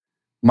ground.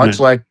 Much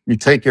like you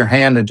take your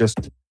hand and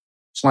just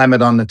slam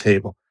it on the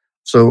table.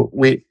 So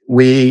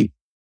we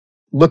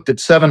looked at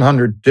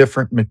 700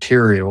 different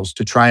materials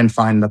to try and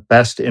find the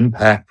best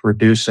impact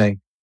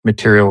reducing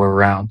material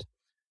around.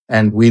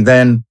 And we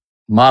then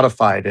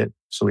modified it.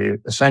 So we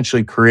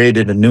essentially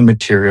created a new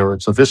material.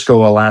 It's a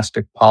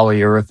viscoelastic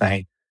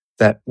polyurethane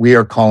that we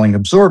are calling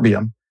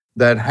Absorbium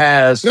that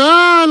has...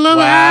 I love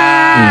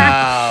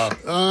it.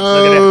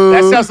 Look at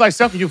that. That sounds like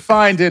something you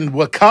find in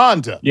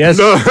Wakanda. Yes.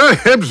 No,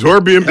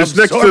 Absorbium is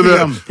next to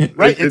the...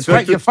 Right, it's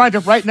right. You find it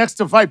right next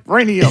to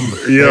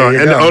Vibranium. Yeah,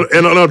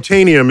 and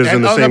unobtainium is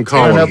in the same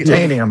column.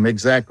 Unobtainium,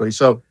 exactly.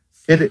 So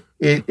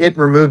it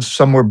removes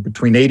somewhere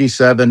between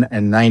 87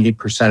 and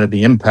 90% of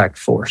the impact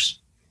force.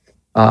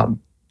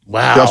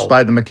 Wow. Just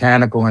by the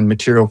mechanical and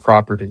material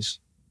properties.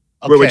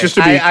 Okay. Wait, just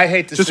to be, I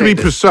hate to just say to be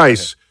this.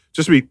 precise,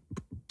 just to be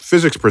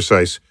physics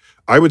precise,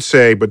 I would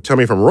say, but tell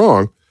me if I'm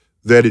wrong,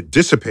 that it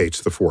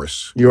dissipates the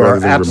force. You rather are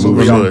than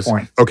absolutely removes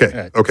on it.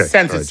 point. Okay.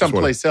 Sends All it right,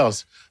 someplace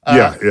else.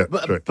 Yeah,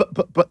 But, right.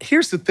 but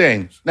here's the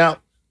thing. Now,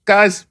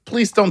 guys,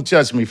 please don't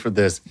judge me for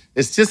this.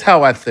 It's just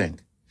how I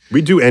think.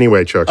 We do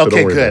anyway, Chuck. So Okay,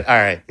 don't worry good. about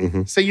All right.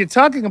 Mhm. So you're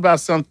talking about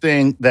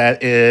something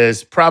that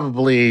is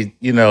probably,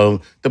 the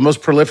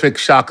most prolific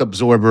shock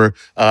absorber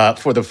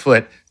for the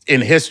foot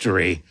in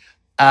history.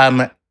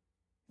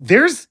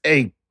 There's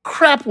a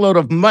crap load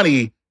of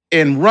money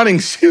in running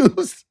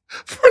shoes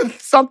for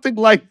something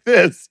like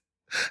this.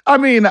 I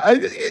mean,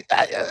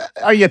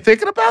 are you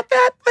thinking about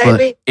that,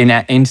 maybe?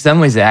 Well, in some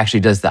ways, it actually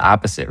does the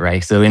opposite,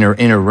 right? So in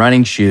a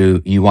running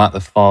shoe, you want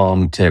the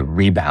foam to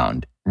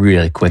rebound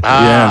really quickly,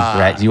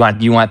 right? You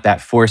want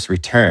that force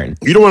return,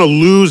 it. You don't want to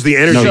lose the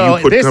energy So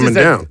you put this coming is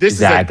a, down. This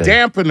Exactly. is a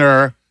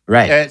dampener.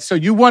 right? So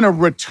you want a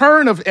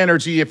return of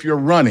energy if you're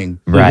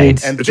running.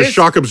 Right. And It's a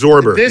shock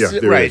absorber. This, Yeah,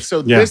 there it right. is.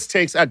 So Yeah. this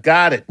takes, I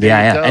got it. There Yeah,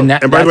 you yeah.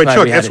 go. And by the way, that's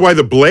Chuck, we that's had why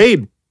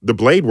the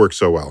blade works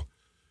so well.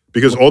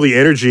 Because all the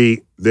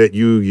energy that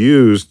you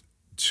used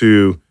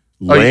to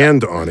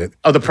land on it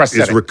the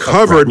prosthetic. is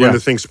recovered when Yeah. the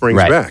thing springs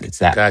right. back. It's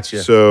that.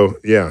 Gotcha. So,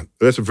 yeah,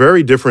 that's a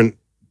very different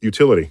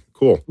utility.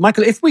 Cool.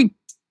 Michael, if we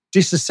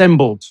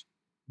disassembled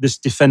this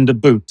Defender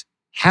boot,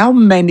 how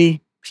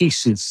many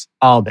pieces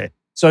are there?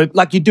 So,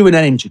 like you do in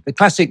an engine, the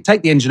classic,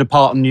 take the engine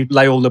apart and you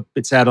lay all the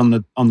bits out on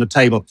the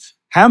table.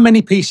 How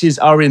many pieces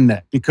are in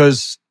there?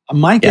 Because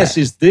my guess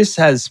is this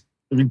has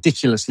a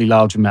ridiculously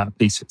large amount of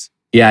pieces.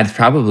 Yeah, it's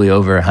probably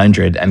over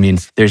 100. I mean,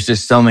 there's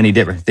just so many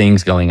different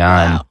things going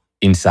on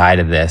inside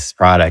of this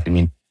product. I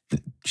mean,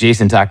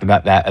 Jason talked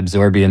about that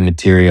absorbium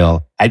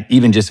material. I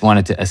even just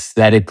wanted to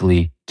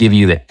aesthetically give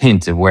you the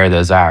hint of where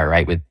those are,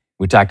 right?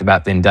 We talked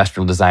about the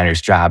industrial designer's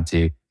job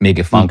to make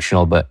it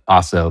functional, but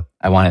also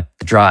I want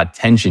to draw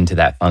attention to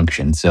that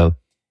function. So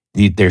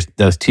there's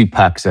those two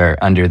pucks are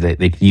under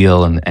the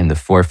heel and the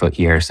forefoot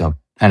here. So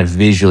kind of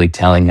visually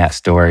telling that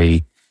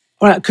story.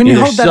 All right, can you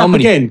There's hold that so up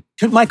many- again?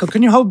 Michael,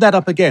 can you hold that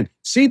up again?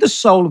 See the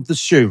sole of the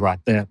shoe right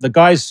there. The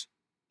guys,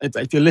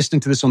 if you're listening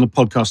to this on the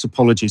podcast,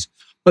 apologies.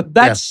 But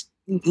that's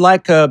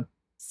like a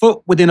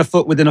foot within a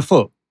foot within a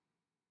foot.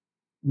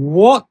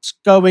 What's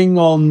going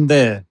on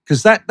there?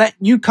 Because that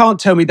you can't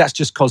tell me that's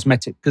just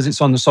cosmetic because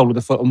it's on the sole of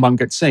the foot and one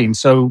gets seen.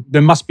 So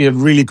there must be a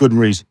really good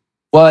reason.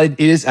 Well, it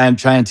is. I'm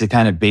trying to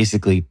kind of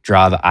basically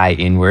draw the eye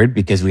inward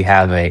because we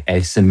have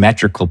a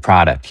symmetrical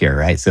product here,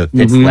 right? So it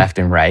fits left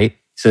and right.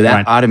 So that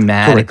Right.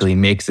 automatically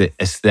makes it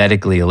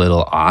aesthetically a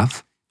little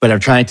off. But I'm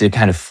trying to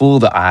kind of fool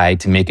the eye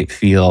to make it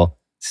feel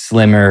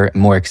slimmer,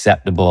 more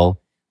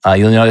acceptable.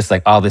 You'll notice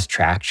like all this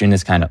traction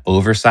is kind of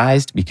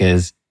oversized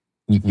because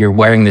you're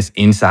wearing this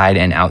inside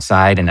and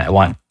outside. And I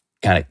want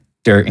kind of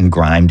dirt and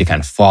grime to kind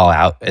of fall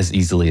out as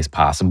easily as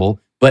possible,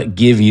 but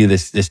give you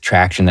this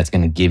traction that's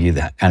going to give you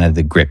that kind of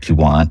the grip you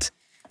want.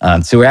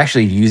 So we're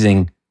actually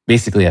using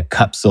basically a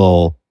cup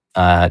sole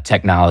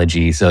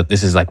technology. So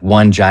this is like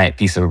one giant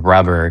piece of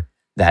rubber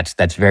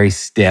that's very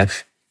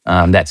stiff,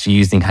 that's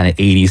used in kind of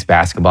 80s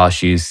basketball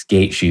shoes,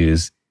 skate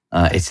shoes.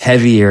 It's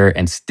heavier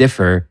and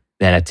stiffer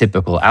than a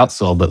typical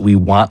outsole, but we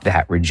want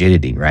that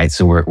rigidity, right?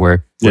 So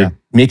we're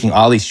making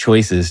all these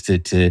choices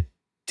to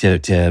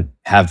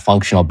have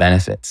functional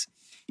benefits.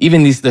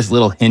 Even this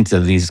little hint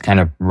of these kind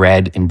of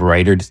red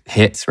embroidered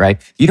hits, right?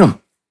 They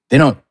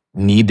don't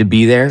need to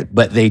be there,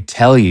 but they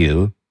tell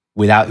you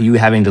without you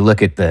having to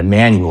look at the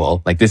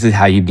manual, like this is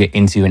how you get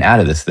into and out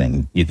of this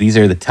thing. These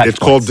are the touch It's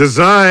called points.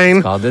 design.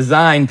 It's called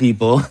design,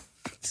 people.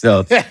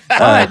 So, All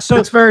right, so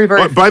it's very,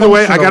 very. By the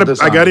way, I functional got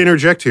design. to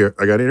interject here.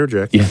 I got to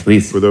interject. yeah,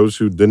 please. For those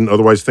who didn't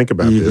otherwise think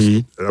about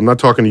this, I'm not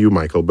talking to you,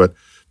 Michael, but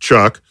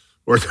Chuck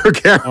or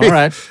Gary. all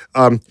right.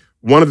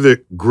 One of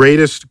the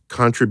greatest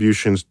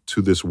contributions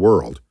to this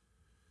world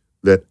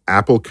that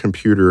Apple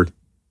Computer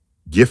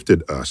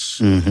gifted us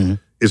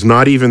is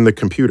not even the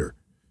computer.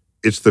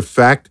 It's the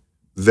fact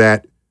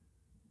that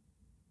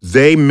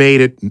they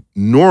made it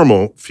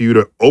normal for you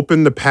to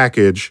open the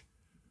package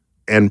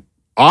and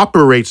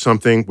operate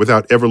something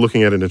without ever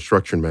looking at an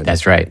instruction manual.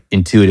 That's right.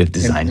 Intuitive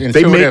design.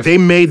 They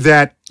made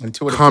that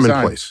Intuitive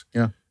commonplace.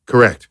 design.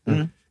 Correct.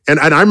 And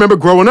I remember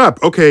growing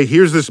up, okay,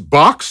 here's this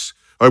box.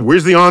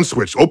 Where's the on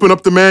switch? Open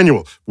up the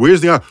manual.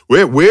 Where's the on?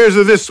 Where's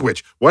the this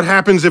switch? What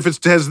happens if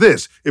it has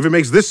this? If it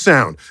makes this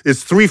sound?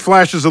 It's 3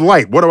 flashes of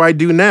light. What do I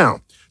do now?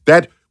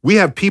 That we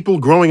have people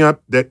growing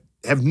up that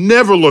have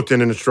never looked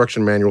at an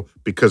instruction manual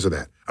because of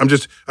that.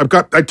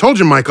 I told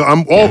you, Michael,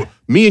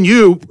 me and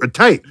you are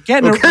tight. You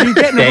get in a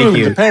Thank room,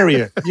 you. the pair of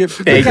you. You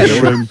Thank get in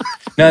you. a room.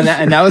 No,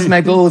 and that was my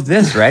goal with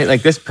this, right?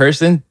 Like this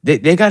person,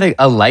 they got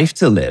a life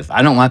to live.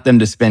 I don't want them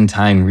to spend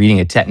time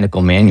reading a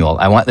technical manual.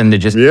 I want them to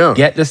just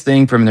get this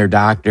thing from their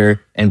doctor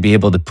and be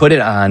able to put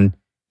it on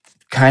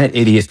kind of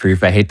idiot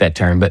proof. I hate that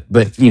term, but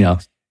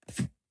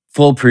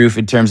foolproof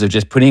in terms of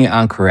just putting it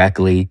on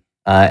correctly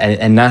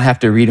and not have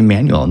to read a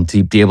manual and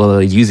to be able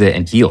to use it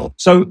and heal.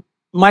 So,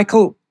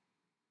 Michael,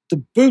 the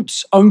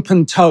boot's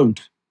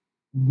open-toed,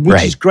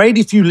 which is great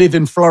if you live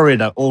in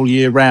Florida all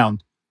year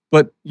round.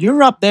 But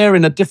you're up there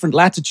in a different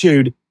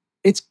latitude.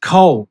 It's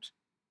cold,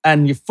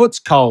 and your foot's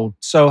cold.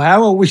 So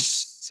how are we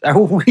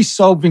How are we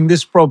solving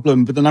this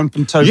problem with an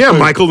open-toe Yeah, boot?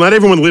 Michael, not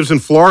everyone lives in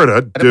Florida,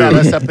 What about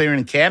dude. us up there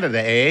in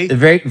Canada, eh?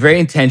 Very,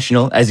 very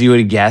intentional, as you would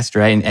have guessed,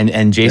 right?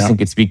 And Jason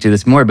could speak to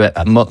this more,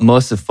 but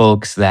most of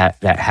folks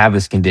that have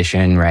this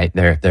condition, right,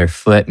 their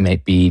foot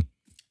might be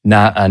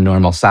not a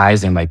normal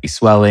size. There might be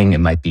swelling. It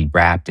might be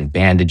wrapped in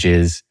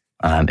bandages.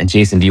 And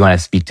Jason, do you want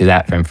to speak to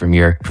that from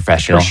your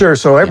professional? For sure.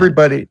 So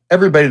everybody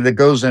that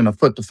goes in a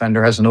foot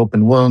defender has an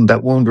open wound.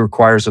 That wound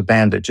requires a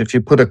bandage. If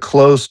you put a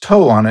closed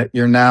toe on it,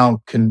 you're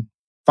now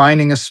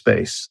confining a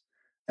space,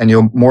 and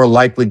you'll more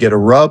likely get a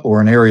rub or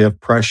an area of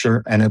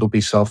pressure, and it'll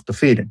be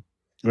self-defeating.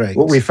 Right.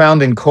 What we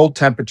found in cold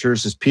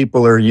temperatures is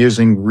people are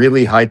using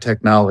really high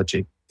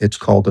technology. It's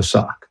called a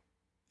sock.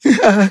 You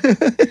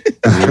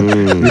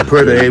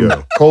put there you a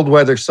go. cold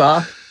weather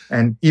sock,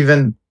 and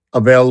even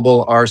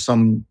available are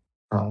some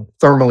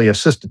thermally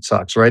assisted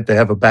socks, right? They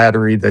have a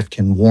battery that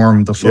can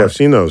warm the foot. Yeah, I've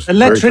seen those. Very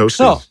Electric toasty.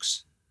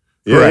 socks.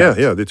 Yeah.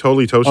 They're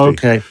totally toasty.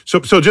 Okay.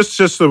 So just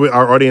so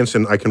our audience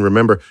and I can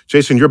remember,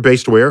 Jason, you're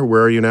based where?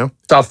 Where are you now?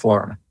 South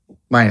Florida,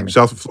 Miami.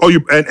 South. Oh,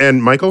 you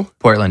and Michael?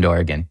 Portland,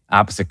 Oregon,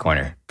 opposite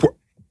corner.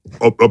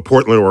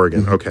 Portland,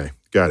 Oregon. Okay,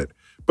 got it.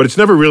 But it's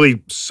never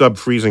really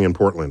sub-freezing in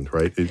Portland,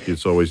 right?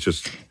 It's always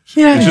just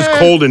it's just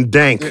cold and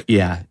dank.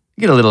 Yeah,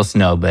 you get a little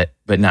snow, but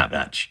not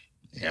much.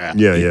 Yeah.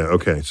 Yeah.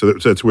 Okay. So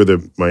that's where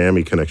the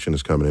Miami connection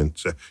is coming in.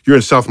 So you're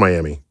in South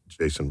Miami,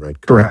 Jason, right?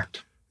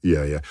 Correct.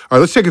 Yeah. All right,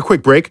 let's take a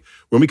quick break.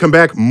 When we come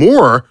back,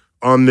 more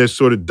on this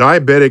sort of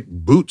diabetic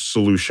boot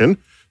solution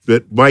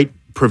that might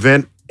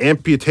prevent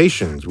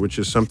amputations, which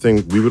is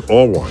something we would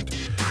all want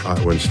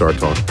when Star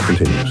Talk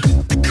continues.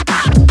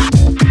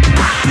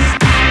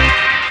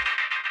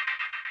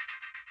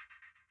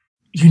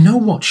 You know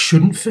what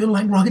shouldn't feel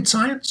like rocket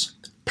science?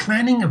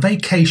 Planning a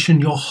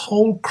vacation your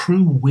whole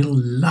crew will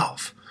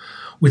love.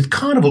 With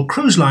Carnival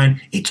Cruise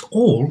Line, it's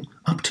all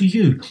up to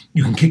you.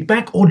 You can kick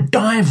back or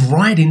dive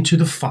right into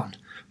the fun.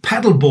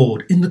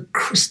 Paddleboard in the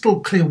crystal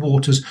clear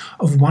waters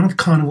of one of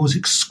Carnival's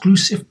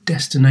exclusive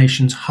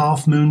destinations,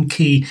 Half Moon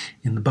Cay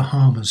in the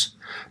Bahamas.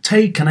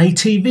 Take an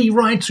ATV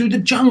ride through the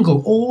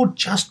jungle or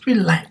just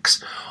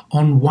relax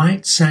on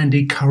white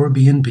sandy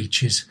Caribbean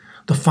beaches.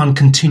 The fun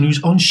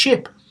continues on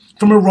ship.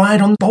 From a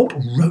ride on the Bolt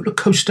roller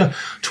coaster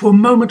to a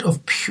moment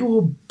of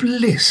pure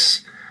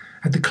bliss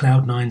at the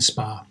Cloud9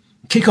 Spa.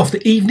 Kick off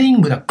the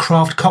evening with a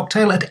craft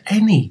cocktail at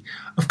any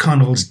of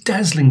Carnival's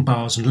dazzling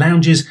bars and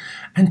lounges,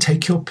 and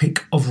take your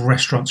pick of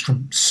restaurants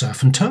from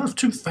surf and turf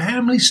to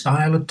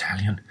family-style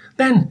Italian.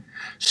 Then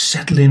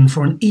settle in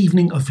for an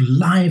evening of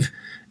live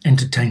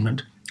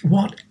entertainment.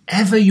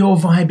 Whatever your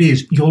vibe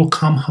is, you'll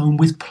come home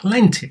with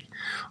plenty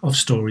of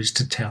stories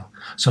to tell.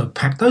 So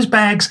pack those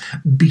bags,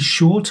 be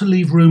sure to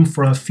leave room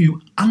for a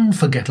few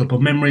unforgettable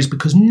memories,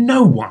 because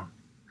no one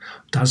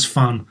does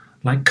fun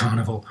like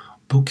Carnival.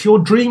 Book your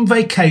dream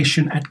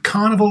vacation at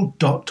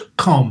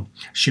carnival.com.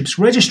 Ships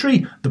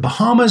registry, the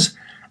Bahamas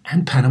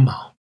and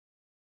Panama.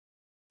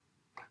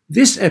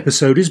 This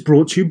episode is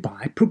brought to you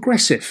by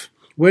Progressive,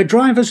 where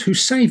drivers who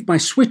save by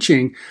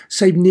switching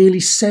save nearly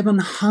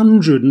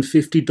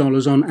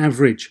 $750 on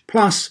average.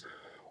 Plus,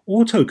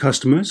 auto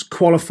customers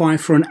qualify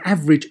for an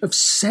average of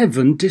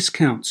 7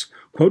 discounts.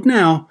 Quote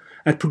now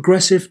at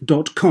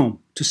progressive.com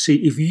to see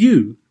if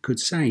you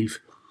could save.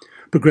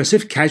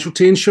 Progressive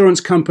Casualty Insurance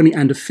Company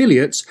and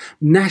affiliates,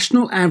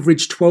 national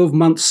average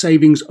 12-month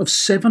savings of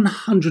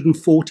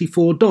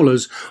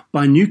 $744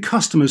 by new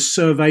customers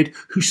surveyed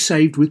who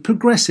saved with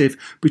Progressive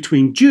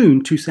between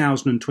June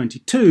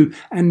 2022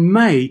 and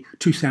May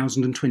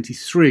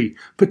 2023.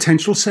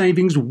 Potential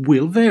savings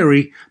will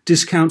vary.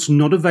 Discounts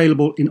not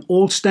available in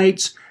all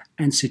states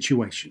and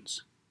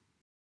situations.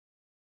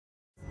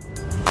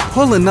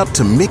 Pulling up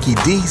to Mickey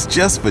D's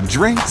just for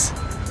drinks?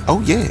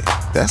 Oh yeah,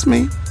 that's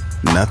me.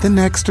 Nothing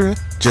extra,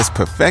 just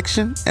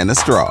perfection and a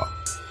straw.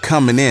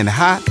 Coming in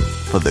hot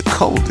for the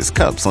coldest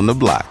cups on the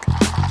block.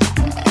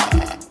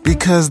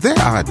 Because there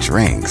are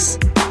drinks.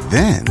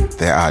 Then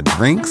there are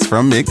drinks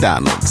from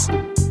McDonald's.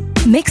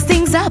 Mix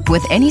things up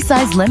with any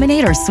size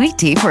lemonade or sweet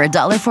tea for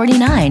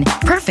 $1.49.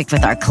 Perfect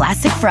with our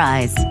classic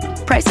fries.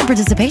 Price and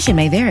participation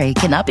may vary.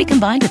 Cannot be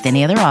combined with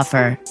any other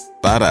offer.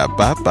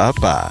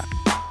 Ba-da-ba-ba-ba.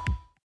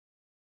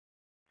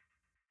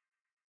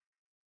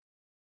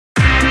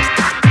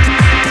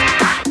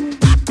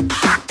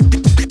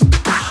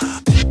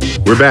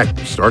 We're back.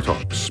 Star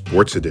Talk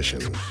Sports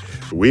Edition.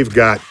 We've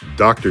got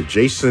Dr.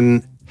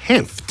 Jason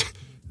Hanft.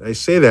 Did I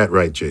say that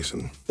right,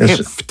 Jason? Yes,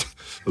 Hanft.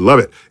 Love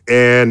it.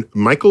 And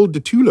Michael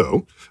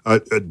DiTullo.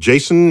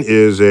 Jason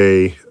is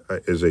a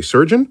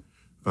surgeon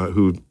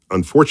who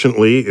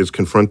unfortunately is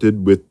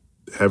confronted with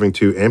having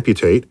to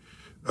amputate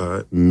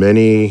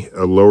many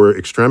lower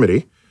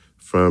extremity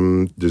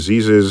from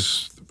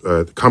diseases,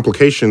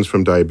 complications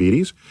from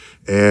diabetes.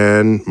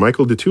 And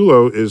Michael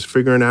DiTullo is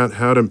figuring out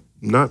how to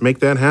not make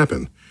that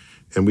happen.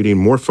 And we need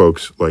more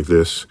folks like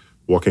this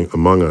walking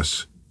among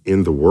us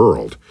in the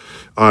world.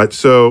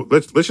 So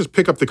let's just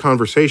pick up the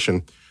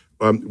conversation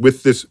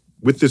with this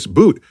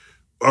boot.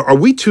 Are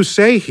we to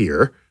say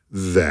here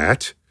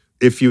that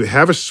if you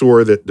have a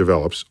sore that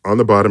develops on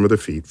the bottom of the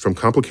feet from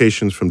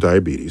complications from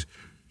diabetes,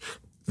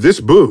 this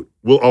boot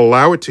will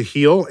allow it to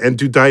heal. And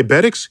do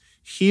diabetics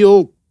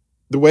heal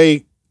the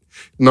way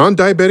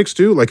non-diabetics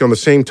do, like on the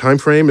same time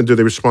frame? And do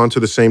they respond to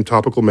the same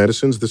topical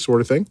medicines, this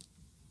sort of thing?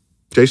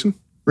 Jason?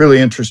 Really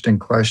interesting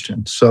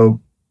question. So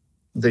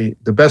the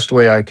best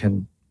way I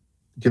can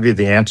give you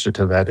the answer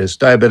to that is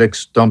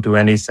diabetics don't do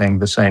anything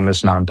the same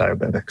as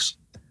non-diabetics.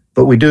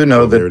 But we do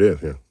know there it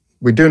is, yeah.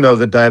 We do know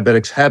that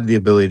diabetics have the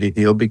ability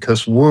to heal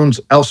because wounds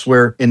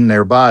elsewhere in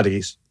their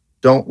bodies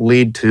don't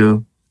lead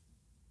to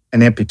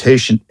an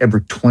amputation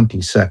every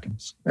 20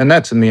 seconds. And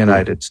that's in the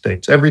United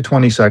States. Every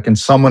 20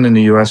 seconds, someone in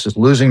the US is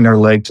losing their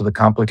leg to the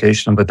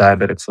complication of a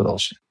diabetic foot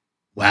ulcer.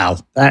 Wow.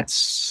 That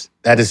is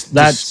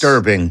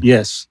disturbing.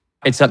 Yes.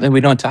 It's something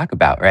we don't talk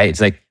about, right?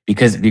 It's like,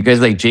 because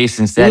like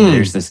Jason said,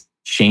 there's this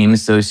shame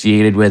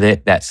associated with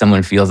it that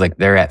someone feels like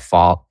they're at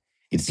fault.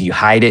 It's you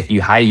hide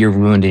your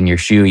wound in your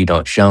shoe, you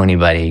don't show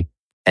anybody.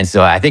 And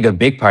so I think a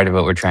big part of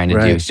what we're trying to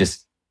do is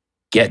just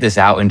get this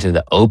out into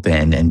the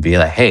open and be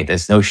like, hey,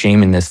 there's no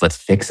shame in this. Let's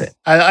fix it.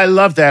 I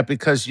love that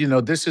because,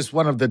 this is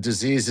one of the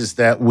diseases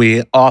that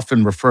we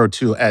often refer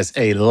to as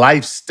a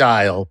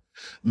lifestyle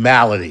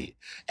malady.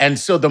 And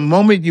so the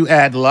moment you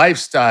add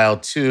lifestyle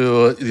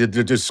to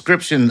the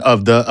description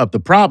of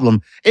the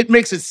problem, it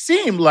makes it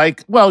seem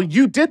like, well,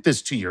 you did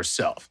this to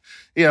yourself.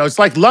 It's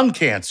like lung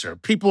cancer.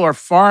 People are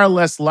far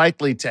less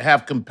likely to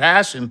have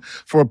compassion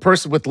for a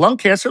person with lung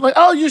cancer. Like,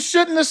 oh, you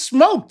shouldn't have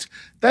smoked.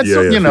 That's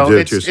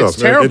it's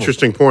terrible.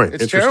 Interesting point.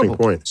 It's Interesting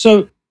terrible. point.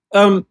 So,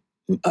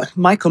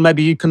 Michael,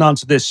 maybe you can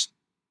answer this.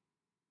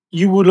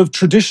 You would have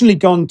traditionally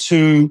gone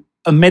to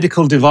a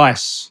medical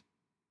device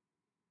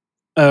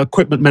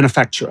equipment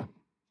manufacturer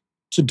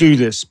to do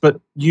this,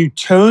 but you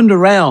turned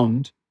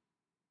around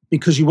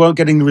because you weren't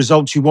getting the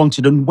results you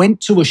wanted and went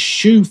to a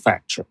shoe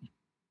factory.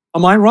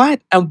 Am I right?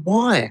 And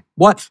why?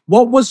 What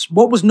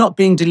was not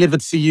being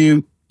delivered for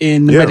you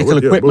in the medical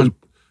equipment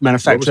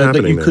manufacturer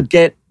that you could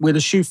get with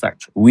a shoe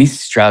factory? We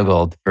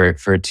struggled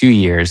for 2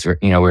 years.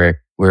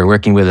 We're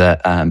working with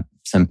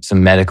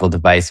some medical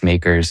device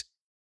makers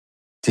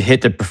to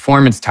hit the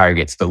performance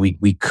targets, but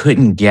we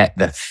couldn't get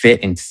the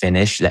fit and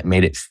finish that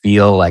made it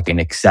feel like an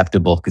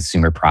acceptable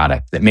consumer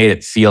product, that made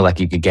it feel like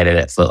you could get it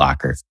at Foot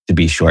Locker, to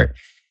be short.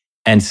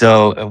 And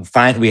so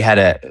finally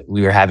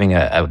we were having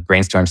a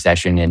brainstorm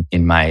session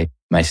in my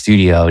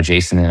studio,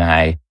 Jason and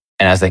I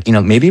was like,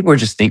 maybe we're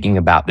just thinking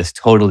about this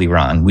totally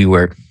wrong. We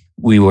were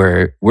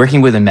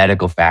working with a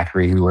medical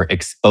factory who were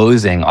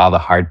exposing all the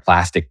hard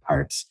plastic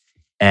parts.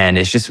 And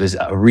it just was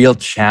a real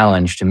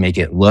challenge to make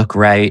it look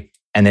right.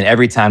 And then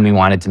every time we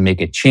wanted to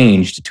make a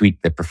change to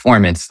tweak the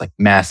performance, like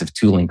massive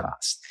tooling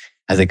costs.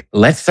 I was like,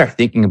 let's start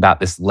thinking about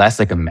this less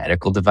like a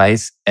medical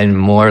device and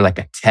more like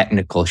a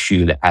technical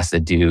shoe that has to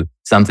do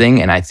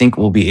something. And I think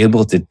we'll be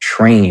able to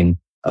train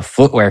a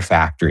footwear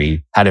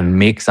factory how to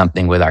make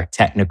something with our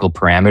technical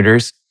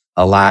parameters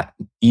a lot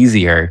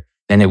easier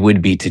than it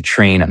would be to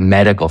train a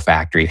medical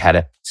factory how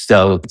to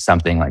sew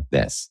something like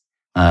this.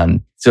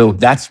 So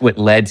that's what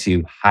led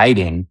to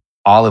hiding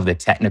all of the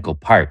technical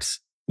parts.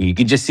 You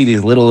could just see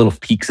these little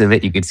peaks of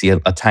it. You could see a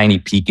tiny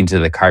peek into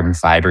the carbon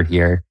fiber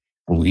here.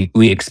 We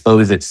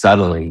expose it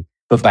subtly,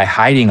 but by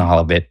hiding all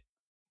of it,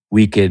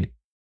 we could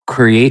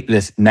create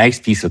this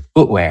nice piece of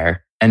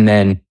footwear. And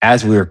then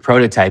as we were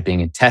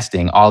prototyping and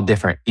testing all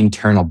different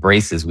internal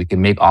braces, we could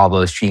make all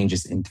those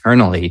changes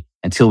internally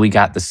until we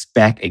got the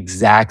spec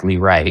exactly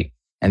right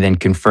and then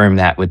confirm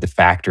that with the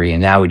factory.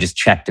 And now we just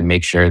check to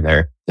make sure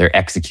they're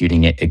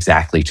executing it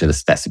exactly to the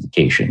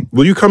specification.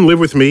 Will you come live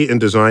with me and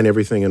design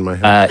everything in my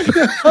house?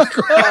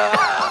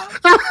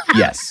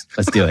 Yes,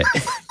 let's do it.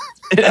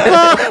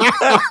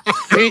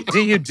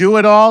 Do you do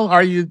it all?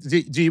 Will you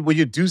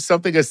do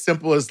something as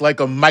simple as like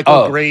a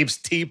Michael Graves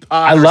teapot?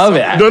 I love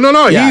it.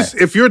 No. Yeah.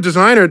 If you're a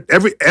designer,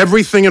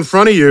 everything in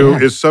front of you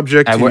is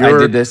subject to your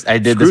I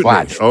did this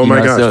watch. Oh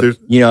my gosh. So,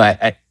 there's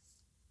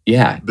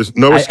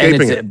no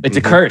escaping it. It's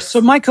a curse.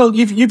 So Michael,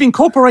 you've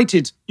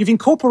incorporated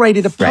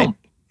a pump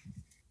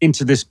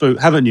into this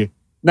boot, haven't you?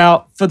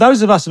 Now, for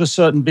those of us of a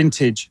certain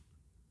vintage,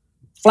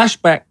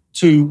 flashback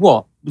to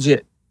what was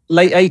it?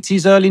 Late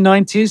 80s, early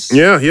 90s?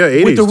 Yeah,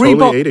 80s, with the totally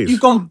Reebok, 80s. You've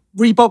gone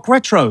Reebok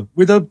retro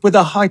with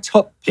a high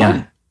top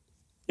pump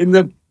in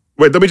the...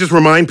 Wait, let me just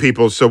remind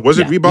people. So was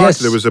it Reebok? Yes.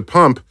 There was a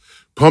Pump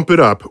It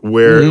Up,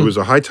 where it was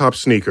a high top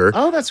sneaker.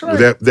 Oh, that's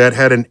right. That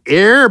had an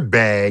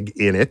airbag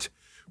in it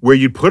where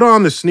you'd put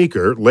on the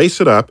sneaker, lace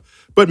it up,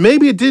 but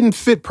maybe it didn't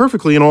fit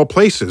perfectly in all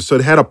places. So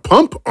it had a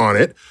pump on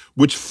it,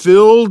 which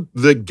filled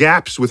the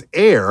gaps with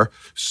air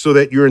so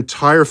that your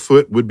entire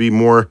foot would be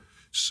more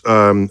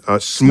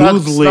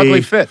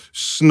snugly fit.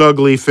 Is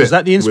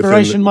that the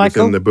inspiration,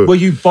 Michael? Within the boot. Were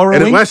you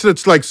borrowing? And it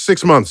lasted like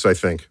 6 months, I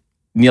think.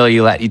 Neil,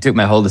 you took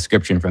my whole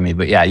description from me,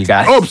 but yeah, you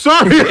got it. Oh, I'm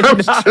sorry. I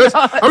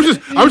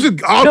was just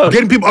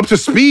getting people up to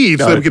speed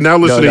so that we can now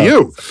listen to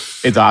you.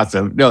 It's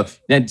awesome. No,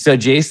 and so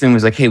Jason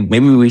was like, "Hey,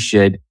 maybe we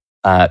should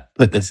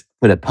put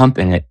a pump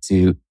in it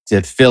to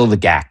fill the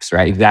gaps,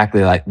 right?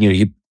 Exactly like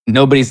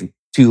nobody's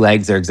two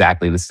legs are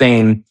exactly the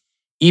same,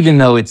 even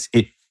though it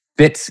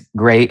fits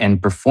great and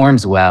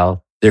performs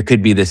well. There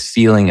could be this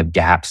feeling of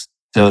gaps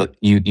So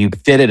you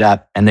fit it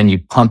up and then you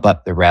pump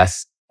up the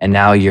rest. And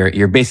now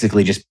you're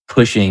basically just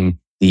pushing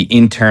the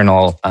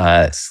internal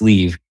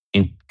sleeve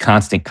in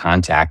constant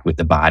contact with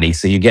the body.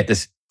 So you get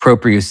this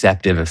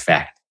proprioceptive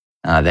effect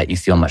that you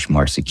feel much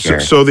more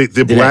secure. So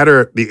the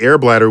bladder, the air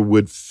bladder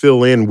would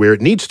fill in where it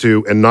needs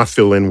to and not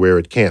fill in where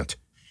it can't.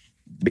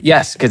 But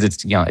yes, because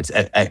it's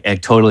a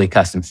totally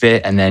custom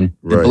fit. And then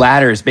the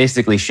bladder is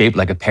basically shaped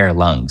like a pair of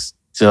lungs.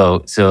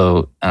 So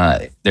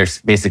there's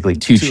basically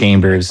two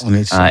chambers.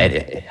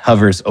 It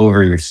hovers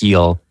over your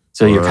heel.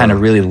 So you're kind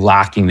of really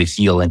locking the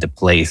heel into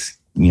place.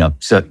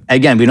 So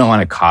again, we don't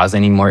want to cause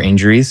any more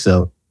injuries.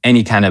 So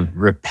any kind of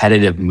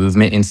repetitive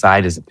movement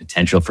inside is a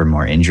potential for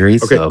more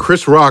injuries. Okay, So,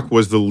 Chris Rock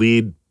was the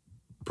lead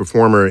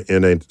performer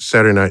in a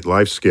Saturday Night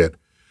Live skit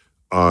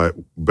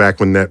back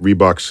when that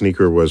Reebok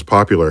sneaker was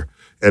popular.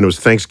 And it was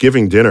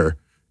Thanksgiving dinner.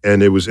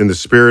 And it was in the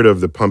spirit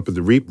of the pump of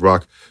the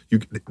Reebok.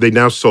 They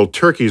now sold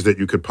turkeys that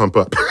you could pump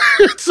up.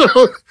 So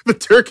the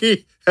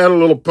turkey had a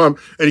little pump,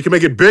 and you can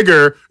make it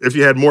bigger if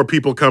you had more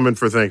people coming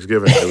for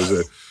Thanksgiving.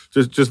 It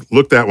was just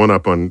look that one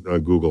up on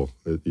Google.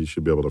 You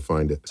should be able to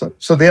find it.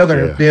 So the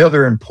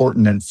other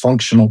important and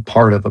functional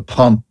part of the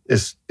pump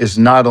is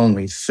not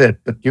only fit,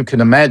 but you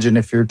can imagine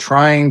if you're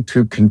trying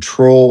to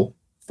control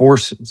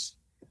forces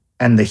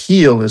and the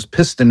heel is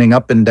pistoning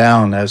up and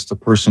down as the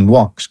person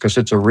walks because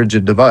it's a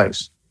rigid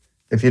device.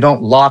 If you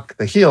don't lock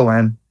the heel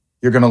in,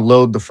 you're going to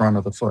load the front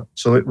of the foot.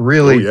 So it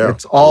really,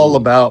 it's all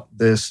about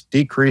this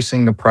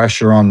decreasing the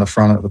pressure on the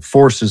front of the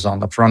forces on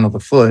the front of the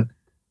foot,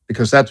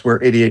 because that's where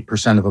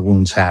 88% of the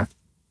wounds happen.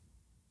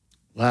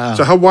 Wow.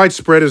 So how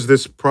widespread is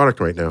this product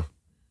right now?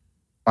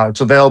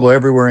 It's available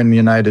everywhere in the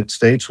United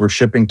States. We're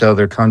shipping to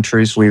other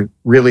countries. We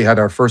really had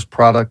our first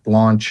product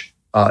launch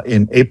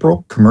in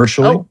April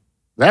commercially. Oh,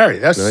 Larry,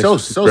 that's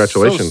nice.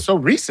 Congratulations. so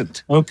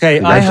recent. Okay,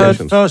 I heard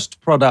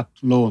first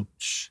product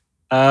launch.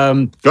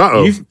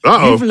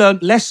 You've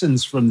learned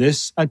lessons from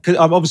this.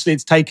 Obviously,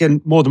 it's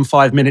taken more than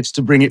 5 minutes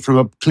to bring it from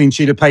a clean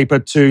sheet of paper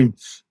to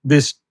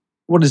this,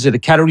 what is it, a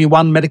Category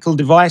 1 medical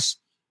device?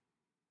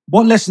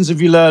 What lessons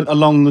have you learned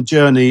along the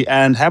journey,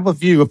 and how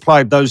have you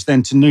applied those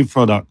then to new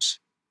products?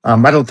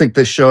 I don't think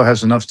this show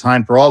has enough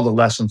time for all the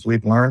lessons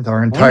we've learned.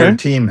 Our entire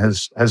team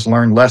has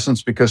learned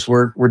lessons because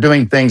we're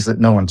doing things that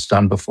no one's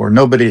done before.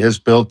 Nobody has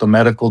built a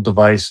medical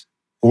device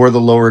for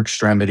the lower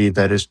extremity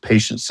that is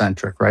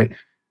patient-centric, right?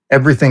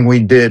 Everything we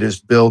did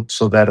is built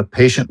so that a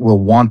patient will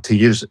want to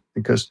use it,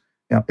 because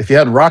if you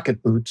had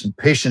rocket boots and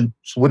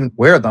patients wouldn't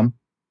wear them,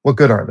 what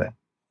good are they?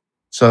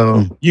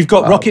 So you've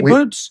got rocket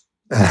boots?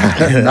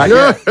 Not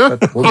yet,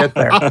 but we'll get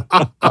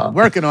there.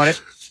 Working on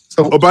it.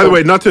 By the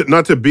way,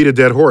 not to beat a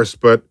dead horse,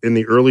 but in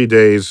the early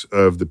days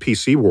of the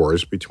PC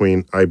wars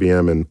between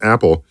IBM and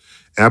Apple,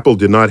 Apple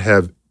did not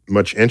have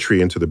much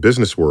entry into the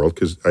business world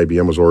because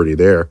IBM was already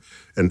there,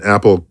 and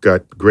Apple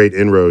got great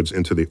inroads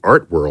into the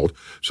art world.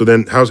 So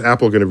then how's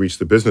Apple going to reach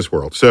the business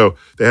world? So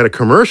they had a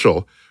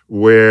commercial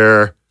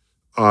where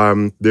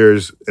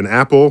there's an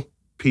Apple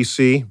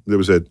PC, there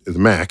was a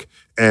Mac,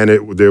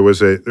 and there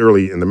was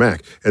early in the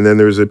Mac, and then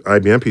there was an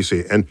IBM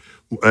PC,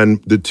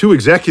 and the two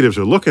executives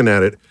are looking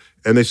at it,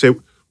 and they say,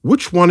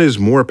 which one is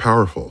more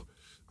powerful,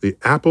 the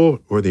Apple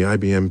or the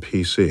IBM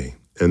PC?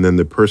 And then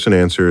the person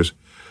answers,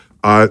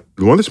 the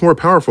one that's more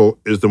powerful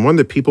is the one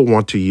that people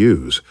want to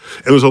use.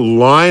 And there was a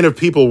line of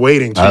people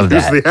waiting to use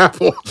the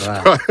Apple,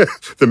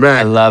 the Mac.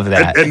 I love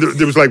that. And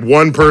there was like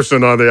one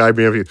person on the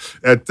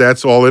IBM.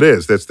 That's all it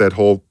is. That's that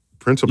whole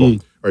principle.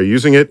 Are you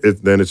using it?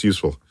 Then it's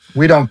useful.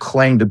 We don't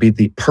claim to be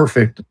the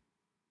perfect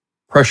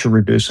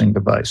pressure-reducing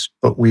device,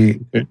 but we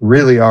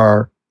really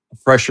are a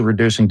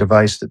pressure-reducing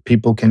device that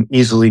people can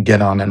easily get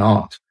on and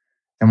off.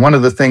 And one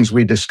of the things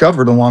we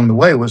discovered along the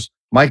way was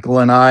Michael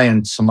and I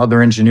and some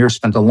other engineers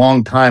spent a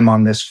long time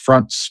on this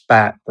front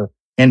spat, the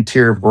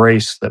anterior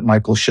brace that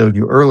Michael showed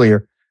you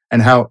earlier,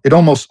 and how it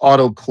almost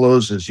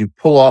auto-closes. You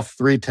pull off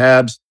 3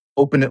 tabs,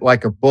 open it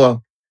like a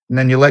book, and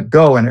then you let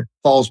go and it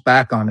falls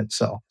back on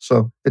itself.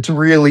 So it's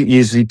really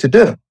easy to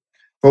do.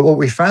 But what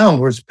we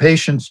found was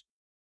patients,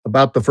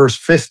 about the first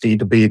 50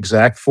 to be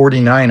exact,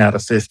 49 out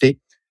of 50,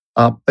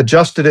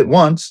 adjusted it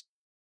once,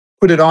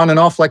 put it on and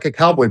off like a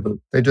cowboy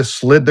boot. They just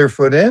slid their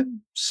foot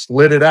in,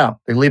 slid it out.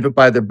 They leave it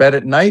by their bed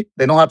at night.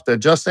 They don't have to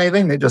adjust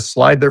anything. They just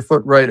slide their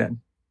foot right in.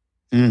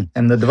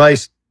 And the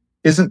device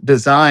isn't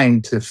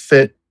designed to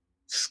fit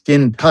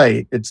skin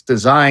tight. It's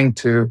designed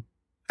to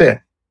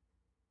fit.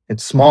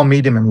 It's small,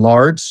 medium, and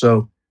large.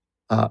 So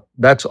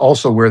that's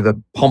also where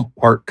the pump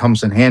part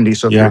comes in handy.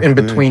 So if you're in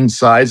between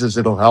sizes,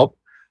 it'll help.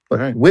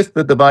 But with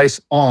the device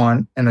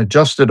on and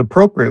adjusted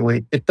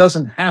appropriately, it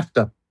doesn't have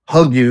to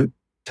hug you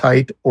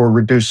tight or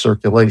reduce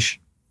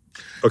circulation.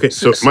 Okay,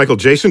 so Michael,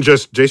 Jason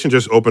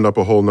just opened up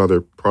a whole nother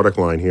product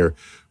line here,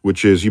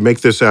 which is you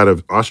make this out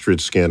of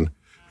ostrich skin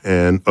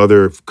and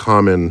other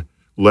common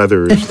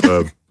leathers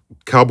of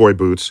cowboy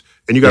boots,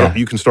 and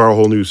you can start a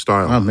whole new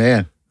style. Oh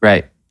man,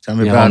 right? Tell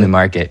me about the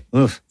market.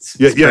 Oof.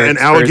 And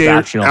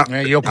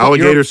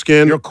alligator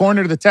skin. You're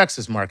corner to the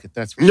Texas market.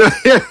 That's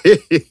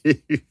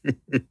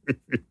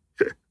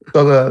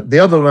So the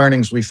other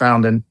learnings we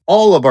found, and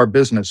all of our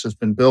business has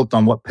been built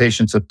on what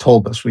patients have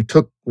told us. We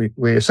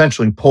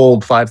essentially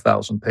polled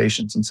 5,000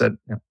 patients and said,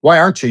 why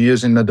aren't you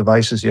using the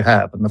devices you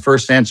have? And the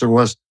first answer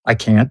was, I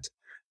can't.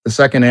 The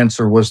second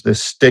answer was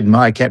this stigma,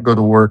 I can't go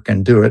to work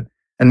and do it.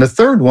 And the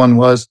third one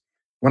was,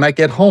 when I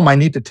get home, I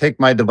need to take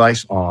my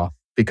device off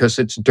because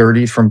it's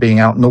dirty from being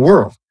out in the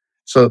world.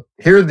 So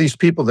here are these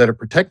people that are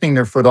protecting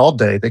their foot all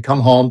day. They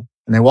come home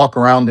and they walk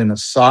around in a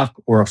sock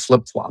or a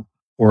flip-flop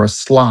or a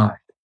slide.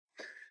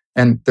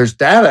 And there's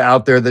data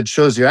out there that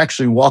shows you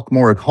actually walk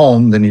more at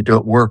home than you do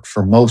at work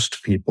for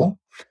most people.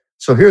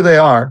 So here they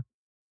are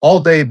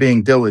all day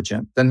being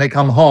diligent. Then they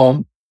come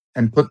home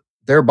and put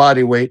their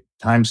body weight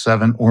times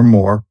 7 or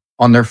more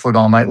on their foot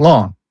all night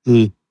long.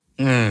 Okay.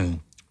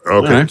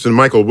 Right. So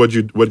Michael,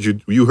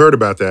 you heard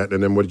about that,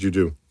 and then what did you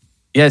do?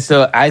 Yeah,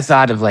 so I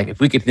thought of if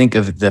we could think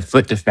of the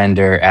Foot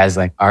Defender as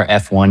our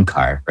F1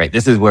 car, right?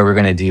 This is where we're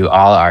going to do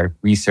all our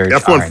research.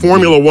 F1 R&D.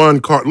 Formula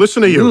One car.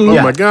 Listen to you.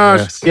 Oh my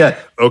gosh. Yeah.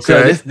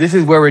 Okay. So this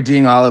is where we're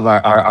doing all of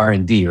our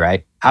R&D,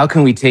 right? How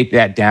can we take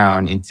that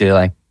down into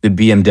the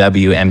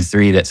BMW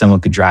M3 that someone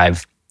could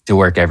drive to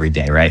work every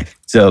day, right?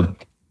 So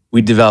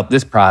we developed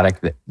this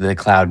product, the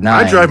Cloud9.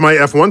 I drive my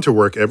F1 to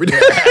work every day.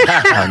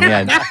 Oh,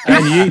 man.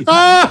 And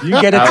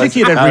you get a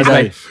ticket every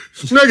day.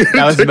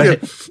 That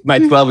was my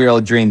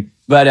 12-year-old dream.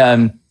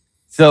 But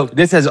so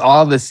this has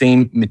all the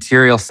same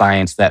material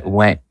science that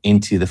went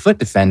into the Foot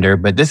Defender,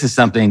 but this is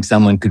something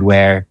someone could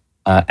wear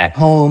at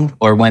home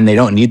or when they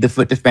don't need the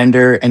Foot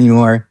Defender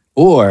anymore,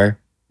 or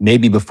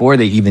maybe before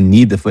they even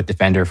need the Foot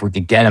Defender. If we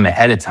could get them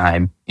ahead of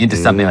time into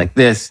something like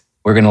this,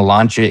 we're going to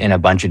launch it in a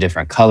bunch of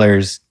different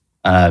colors.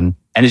 And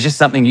it's just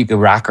something you could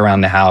rock around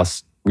the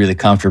house really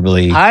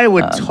comfortably. I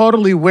would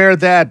totally wear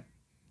that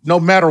no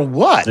matter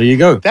what. There you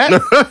go.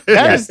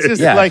 That is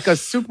just like a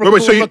super cool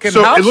looking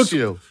house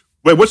shoe.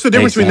 Wait, what's the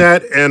difference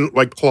Thanks, between that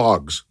and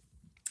clogs?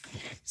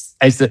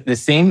 It's the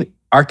same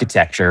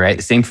architecture, right?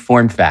 The same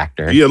form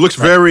factor. Yeah, it looks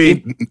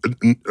very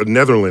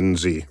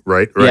Netherlandsy,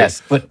 right?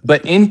 Yes,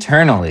 but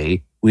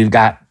internally, we've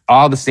got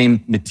all the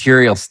same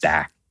material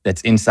stack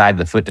that's inside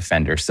the Foot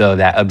Defender. So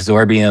that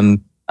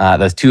Absorbium,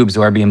 those 2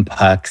 Absorbium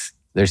pucks,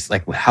 there's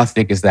how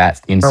thick is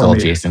that insole,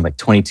 Jason?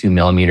 22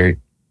 millimeter.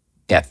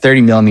 Yeah,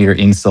 30 millimeter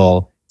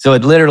insole. So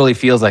it literally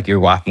feels like you're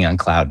walking on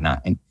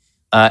Cloud9.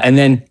 And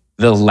then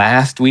the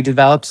last we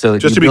developed, so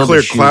just to be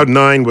clear,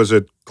 Cloud9 was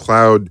a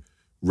cloud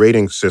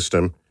rating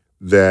system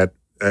that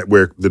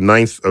where the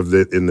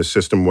 9th in the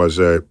system was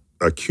a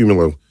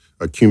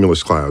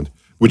cumulus cloud,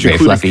 which Very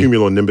included fluffy.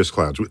 cumulonimbus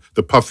clouds,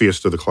 the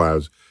puffiest of the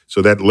clouds.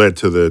 So that led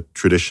to the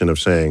tradition of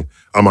saying,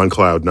 I'm on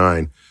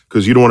Cloud9,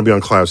 because you don't want to be on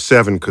Cloud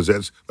 7 because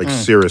that's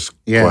cirrus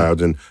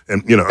clouds and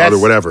other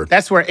whatever.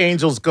 That's where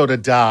angels go to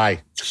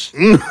die.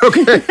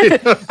 Okay.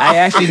 I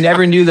actually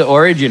never knew the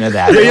origin of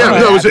that.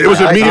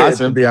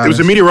 It was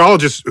a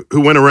meteorologist who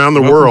went around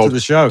the world to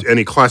the show. and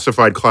he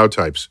classified cloud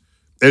types.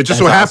 And it just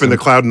so happened that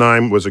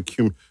Cloud9 was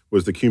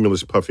the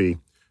cumulus puffy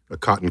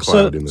cotton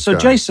cloud in the sky. So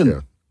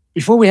Jason,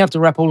 before we have to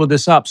wrap all of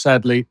this up,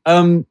 sadly,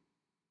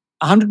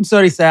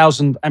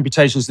 130,000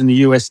 amputations in the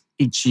US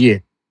each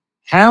year.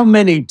 How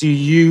many do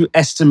you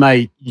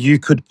estimate you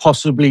could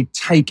possibly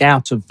take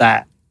out of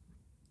that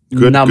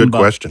number? Good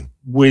question.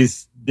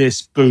 With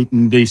this boot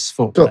and this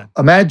foot. So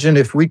imagine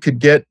if we could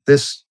get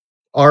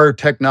our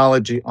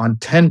technology on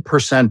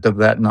 10% of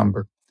that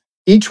number.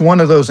 Each one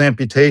of those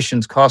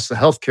amputations costs the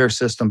healthcare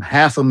system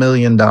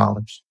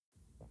 $500,000.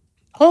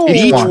 Oh,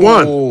 each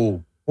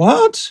one.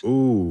 What?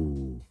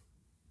 Ooh.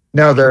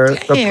 Now, the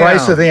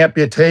price of the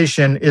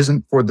amputation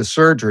isn't for the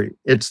surgery.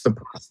 It's the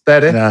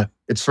prosthetic. Yeah.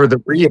 It's for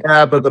the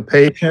rehab of the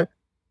patient.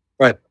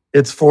 Right.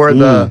 It's for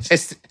the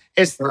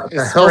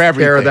health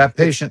care of that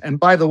patient. And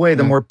by the way,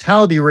 the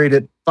mortality rate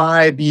at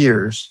 5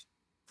 years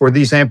for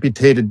these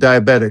amputated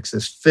diabetics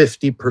is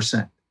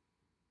 50%.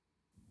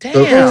 Damn.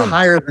 So it's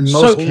higher than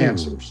most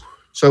cancers.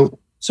 So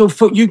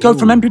you go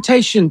from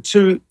amputation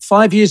to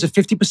 5 years of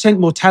 50%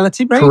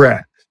 mortality rate?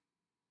 correct.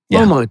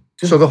 Yeah. Oh my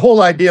God. So the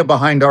whole idea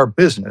behind our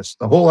business,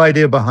 the whole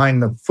idea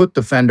behind the Foot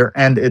Defender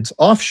and its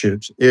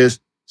offshoots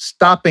is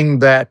stopping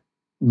that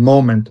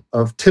moment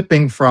of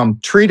tipping from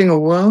treating a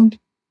wound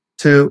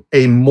to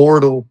a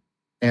mortal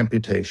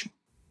amputation.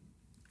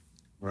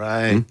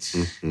 Right.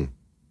 Mm-hmm.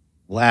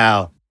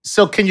 Wow.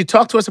 So can you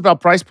talk to us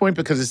about price point?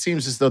 Because it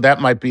seems as though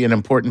that might be an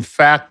important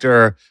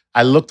factor.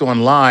 I looked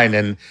online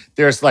and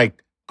there's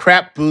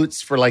crap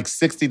boots for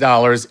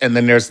 $60. And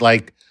then there's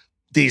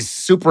these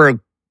super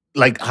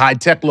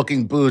high-tech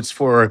looking boots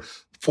for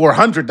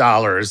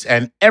 $400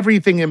 and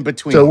everything in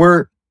between.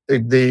 So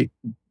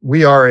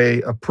we are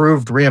a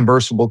approved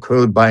reimbursable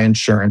code by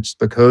insurance.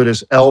 The code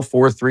is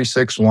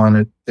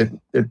L4361.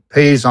 It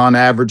pays on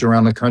average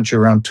around the country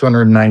around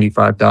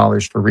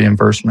 $295 for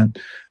reimbursement.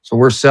 So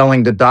we're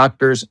selling to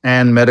doctors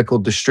and medical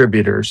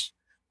distributors.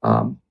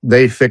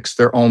 They fix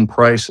their own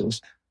prices.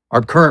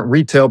 Our current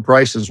retail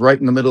price is right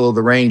in the middle of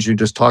the range you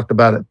just talked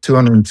about at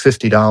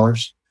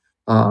 $250.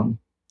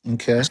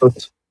 Okay. So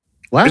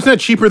Wow. Isn't that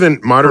cheaper than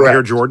modern Correct.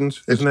 Air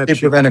Jordans? Isn't that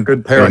cheaper than a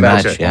good pair of Very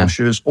much, basketball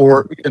shoes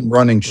or even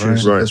running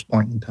shoes at this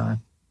point in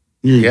time?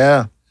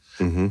 Yeah.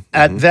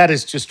 Mm-hmm. That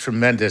is just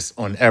tremendous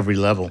on every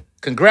level.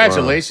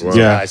 Congratulations,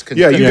 Wow. guys.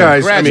 Yeah, you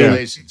guys, I mean,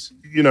 Congratulations.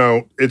 You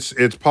know,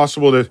 it's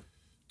possible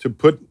to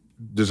put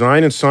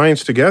design and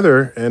science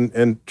together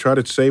and try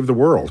to save the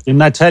world.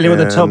 Didn't I tell you at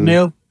the top, And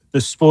Neil? The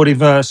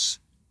Sportiverse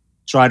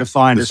try to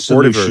find The a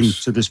solution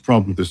Sportiverse. to this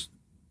problem.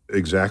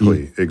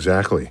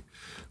 Exactly.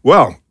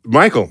 Well,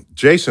 Michael,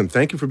 Jason,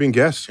 thank you for being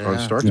guests on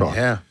Star Talk.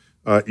 Yeah.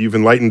 You've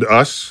enlightened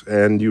us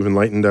and you've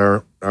enlightened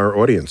our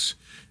audience.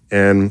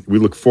 And we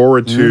look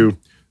forward to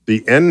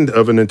the end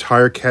of an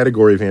entire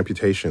category of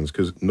amputations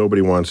because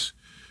nobody wants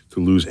to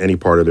lose any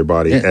part of their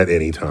body at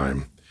any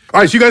time. All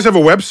right, so you guys have a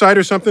website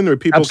or something where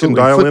people Absolutely.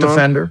 can dial in on?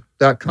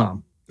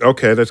 Footdefender.com.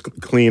 Okay, that's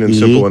clean and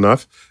simple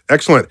enough.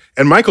 Excellent.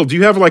 And Michael, do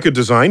you have like a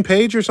design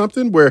page or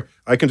something where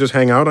I can just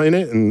hang out in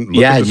it and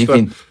look at the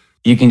stuff?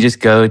 You can just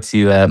go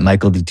to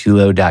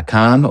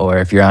michaelditulo.com, or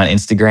if you're on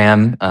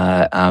Instagram,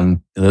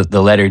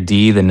 the letter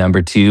D, the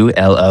number 2,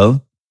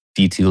 L-O,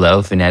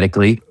 Ditulo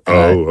phonetically.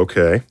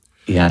 Okay.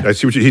 Yeah. I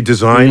see what he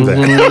designed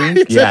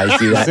that. Yeah, I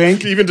see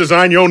that. You even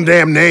design your own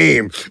damn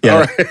name. Yeah.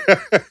 All right.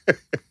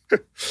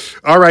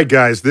 All right,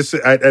 guys.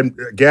 And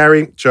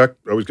Gary, Chuck,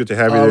 always good to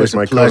have you there. Always It's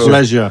my a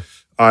pleasure. co-host.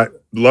 I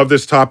love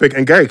this topic.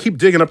 And Gary, keep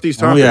digging up these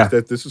topics. yeah.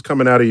 That this is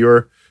coming out of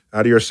your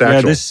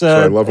satchel. This,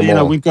 so I love them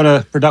all. we've got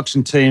a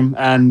production team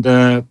and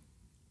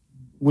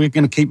we're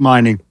going to keep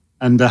mining.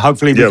 And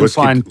hopefully we can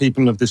find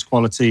people of this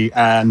quality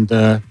and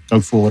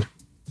go forward.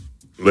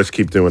 Let's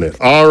keep doing it.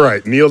 All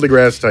right. Neil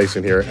deGrasse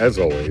Tyson here. As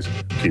always,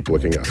 keep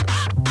looking up.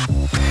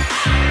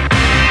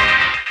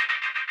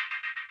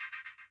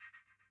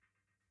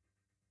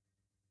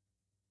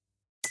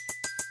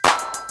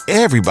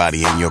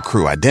 Everybody in your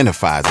crew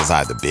identifies as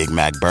either Big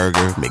Mac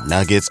Burger,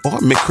 McNuggets, or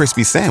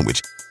McCrispy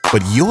Sandwich.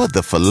 But you're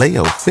the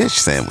Filet-O-Fish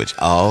Sandwich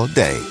all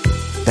day.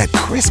 That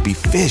crispy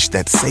fish,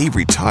 that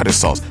savory tartar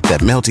sauce,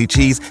 that melty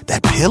cheese,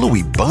 that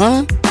pillowy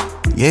bun.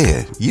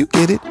 Yeah, you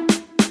get it.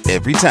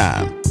 Every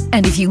time.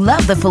 And if you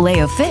love the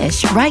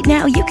Filet-O-Fish, right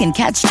now you can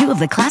catch 2 of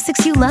the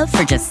classics you love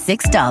for just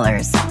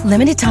 $6.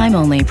 Limited time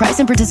only. Price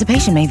and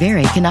participation may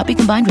vary. Cannot be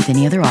combined with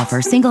any other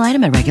offer. Single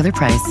item at regular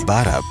price.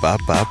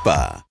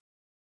 Ba-da-ba-ba-ba.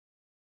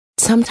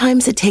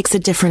 Sometimes it takes a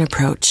different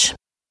approach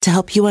to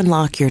help you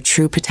unlock your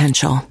true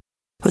potential.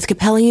 With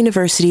Capella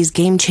University's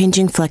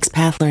game-changing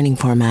FlexPath learning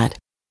format,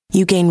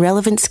 you gain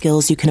relevant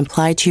skills you can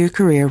apply to your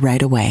career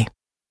right away.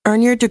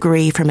 Earn your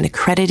degree from an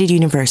accredited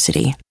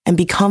university and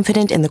be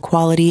confident in the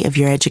quality of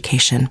your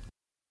education.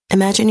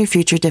 Imagine your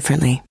future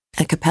differently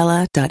at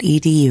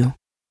capella.edu.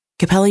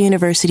 Capella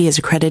University is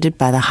accredited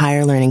by the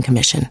Higher Learning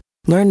Commission.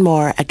 Learn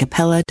more at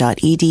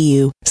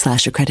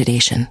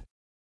capella.edu/accreditation.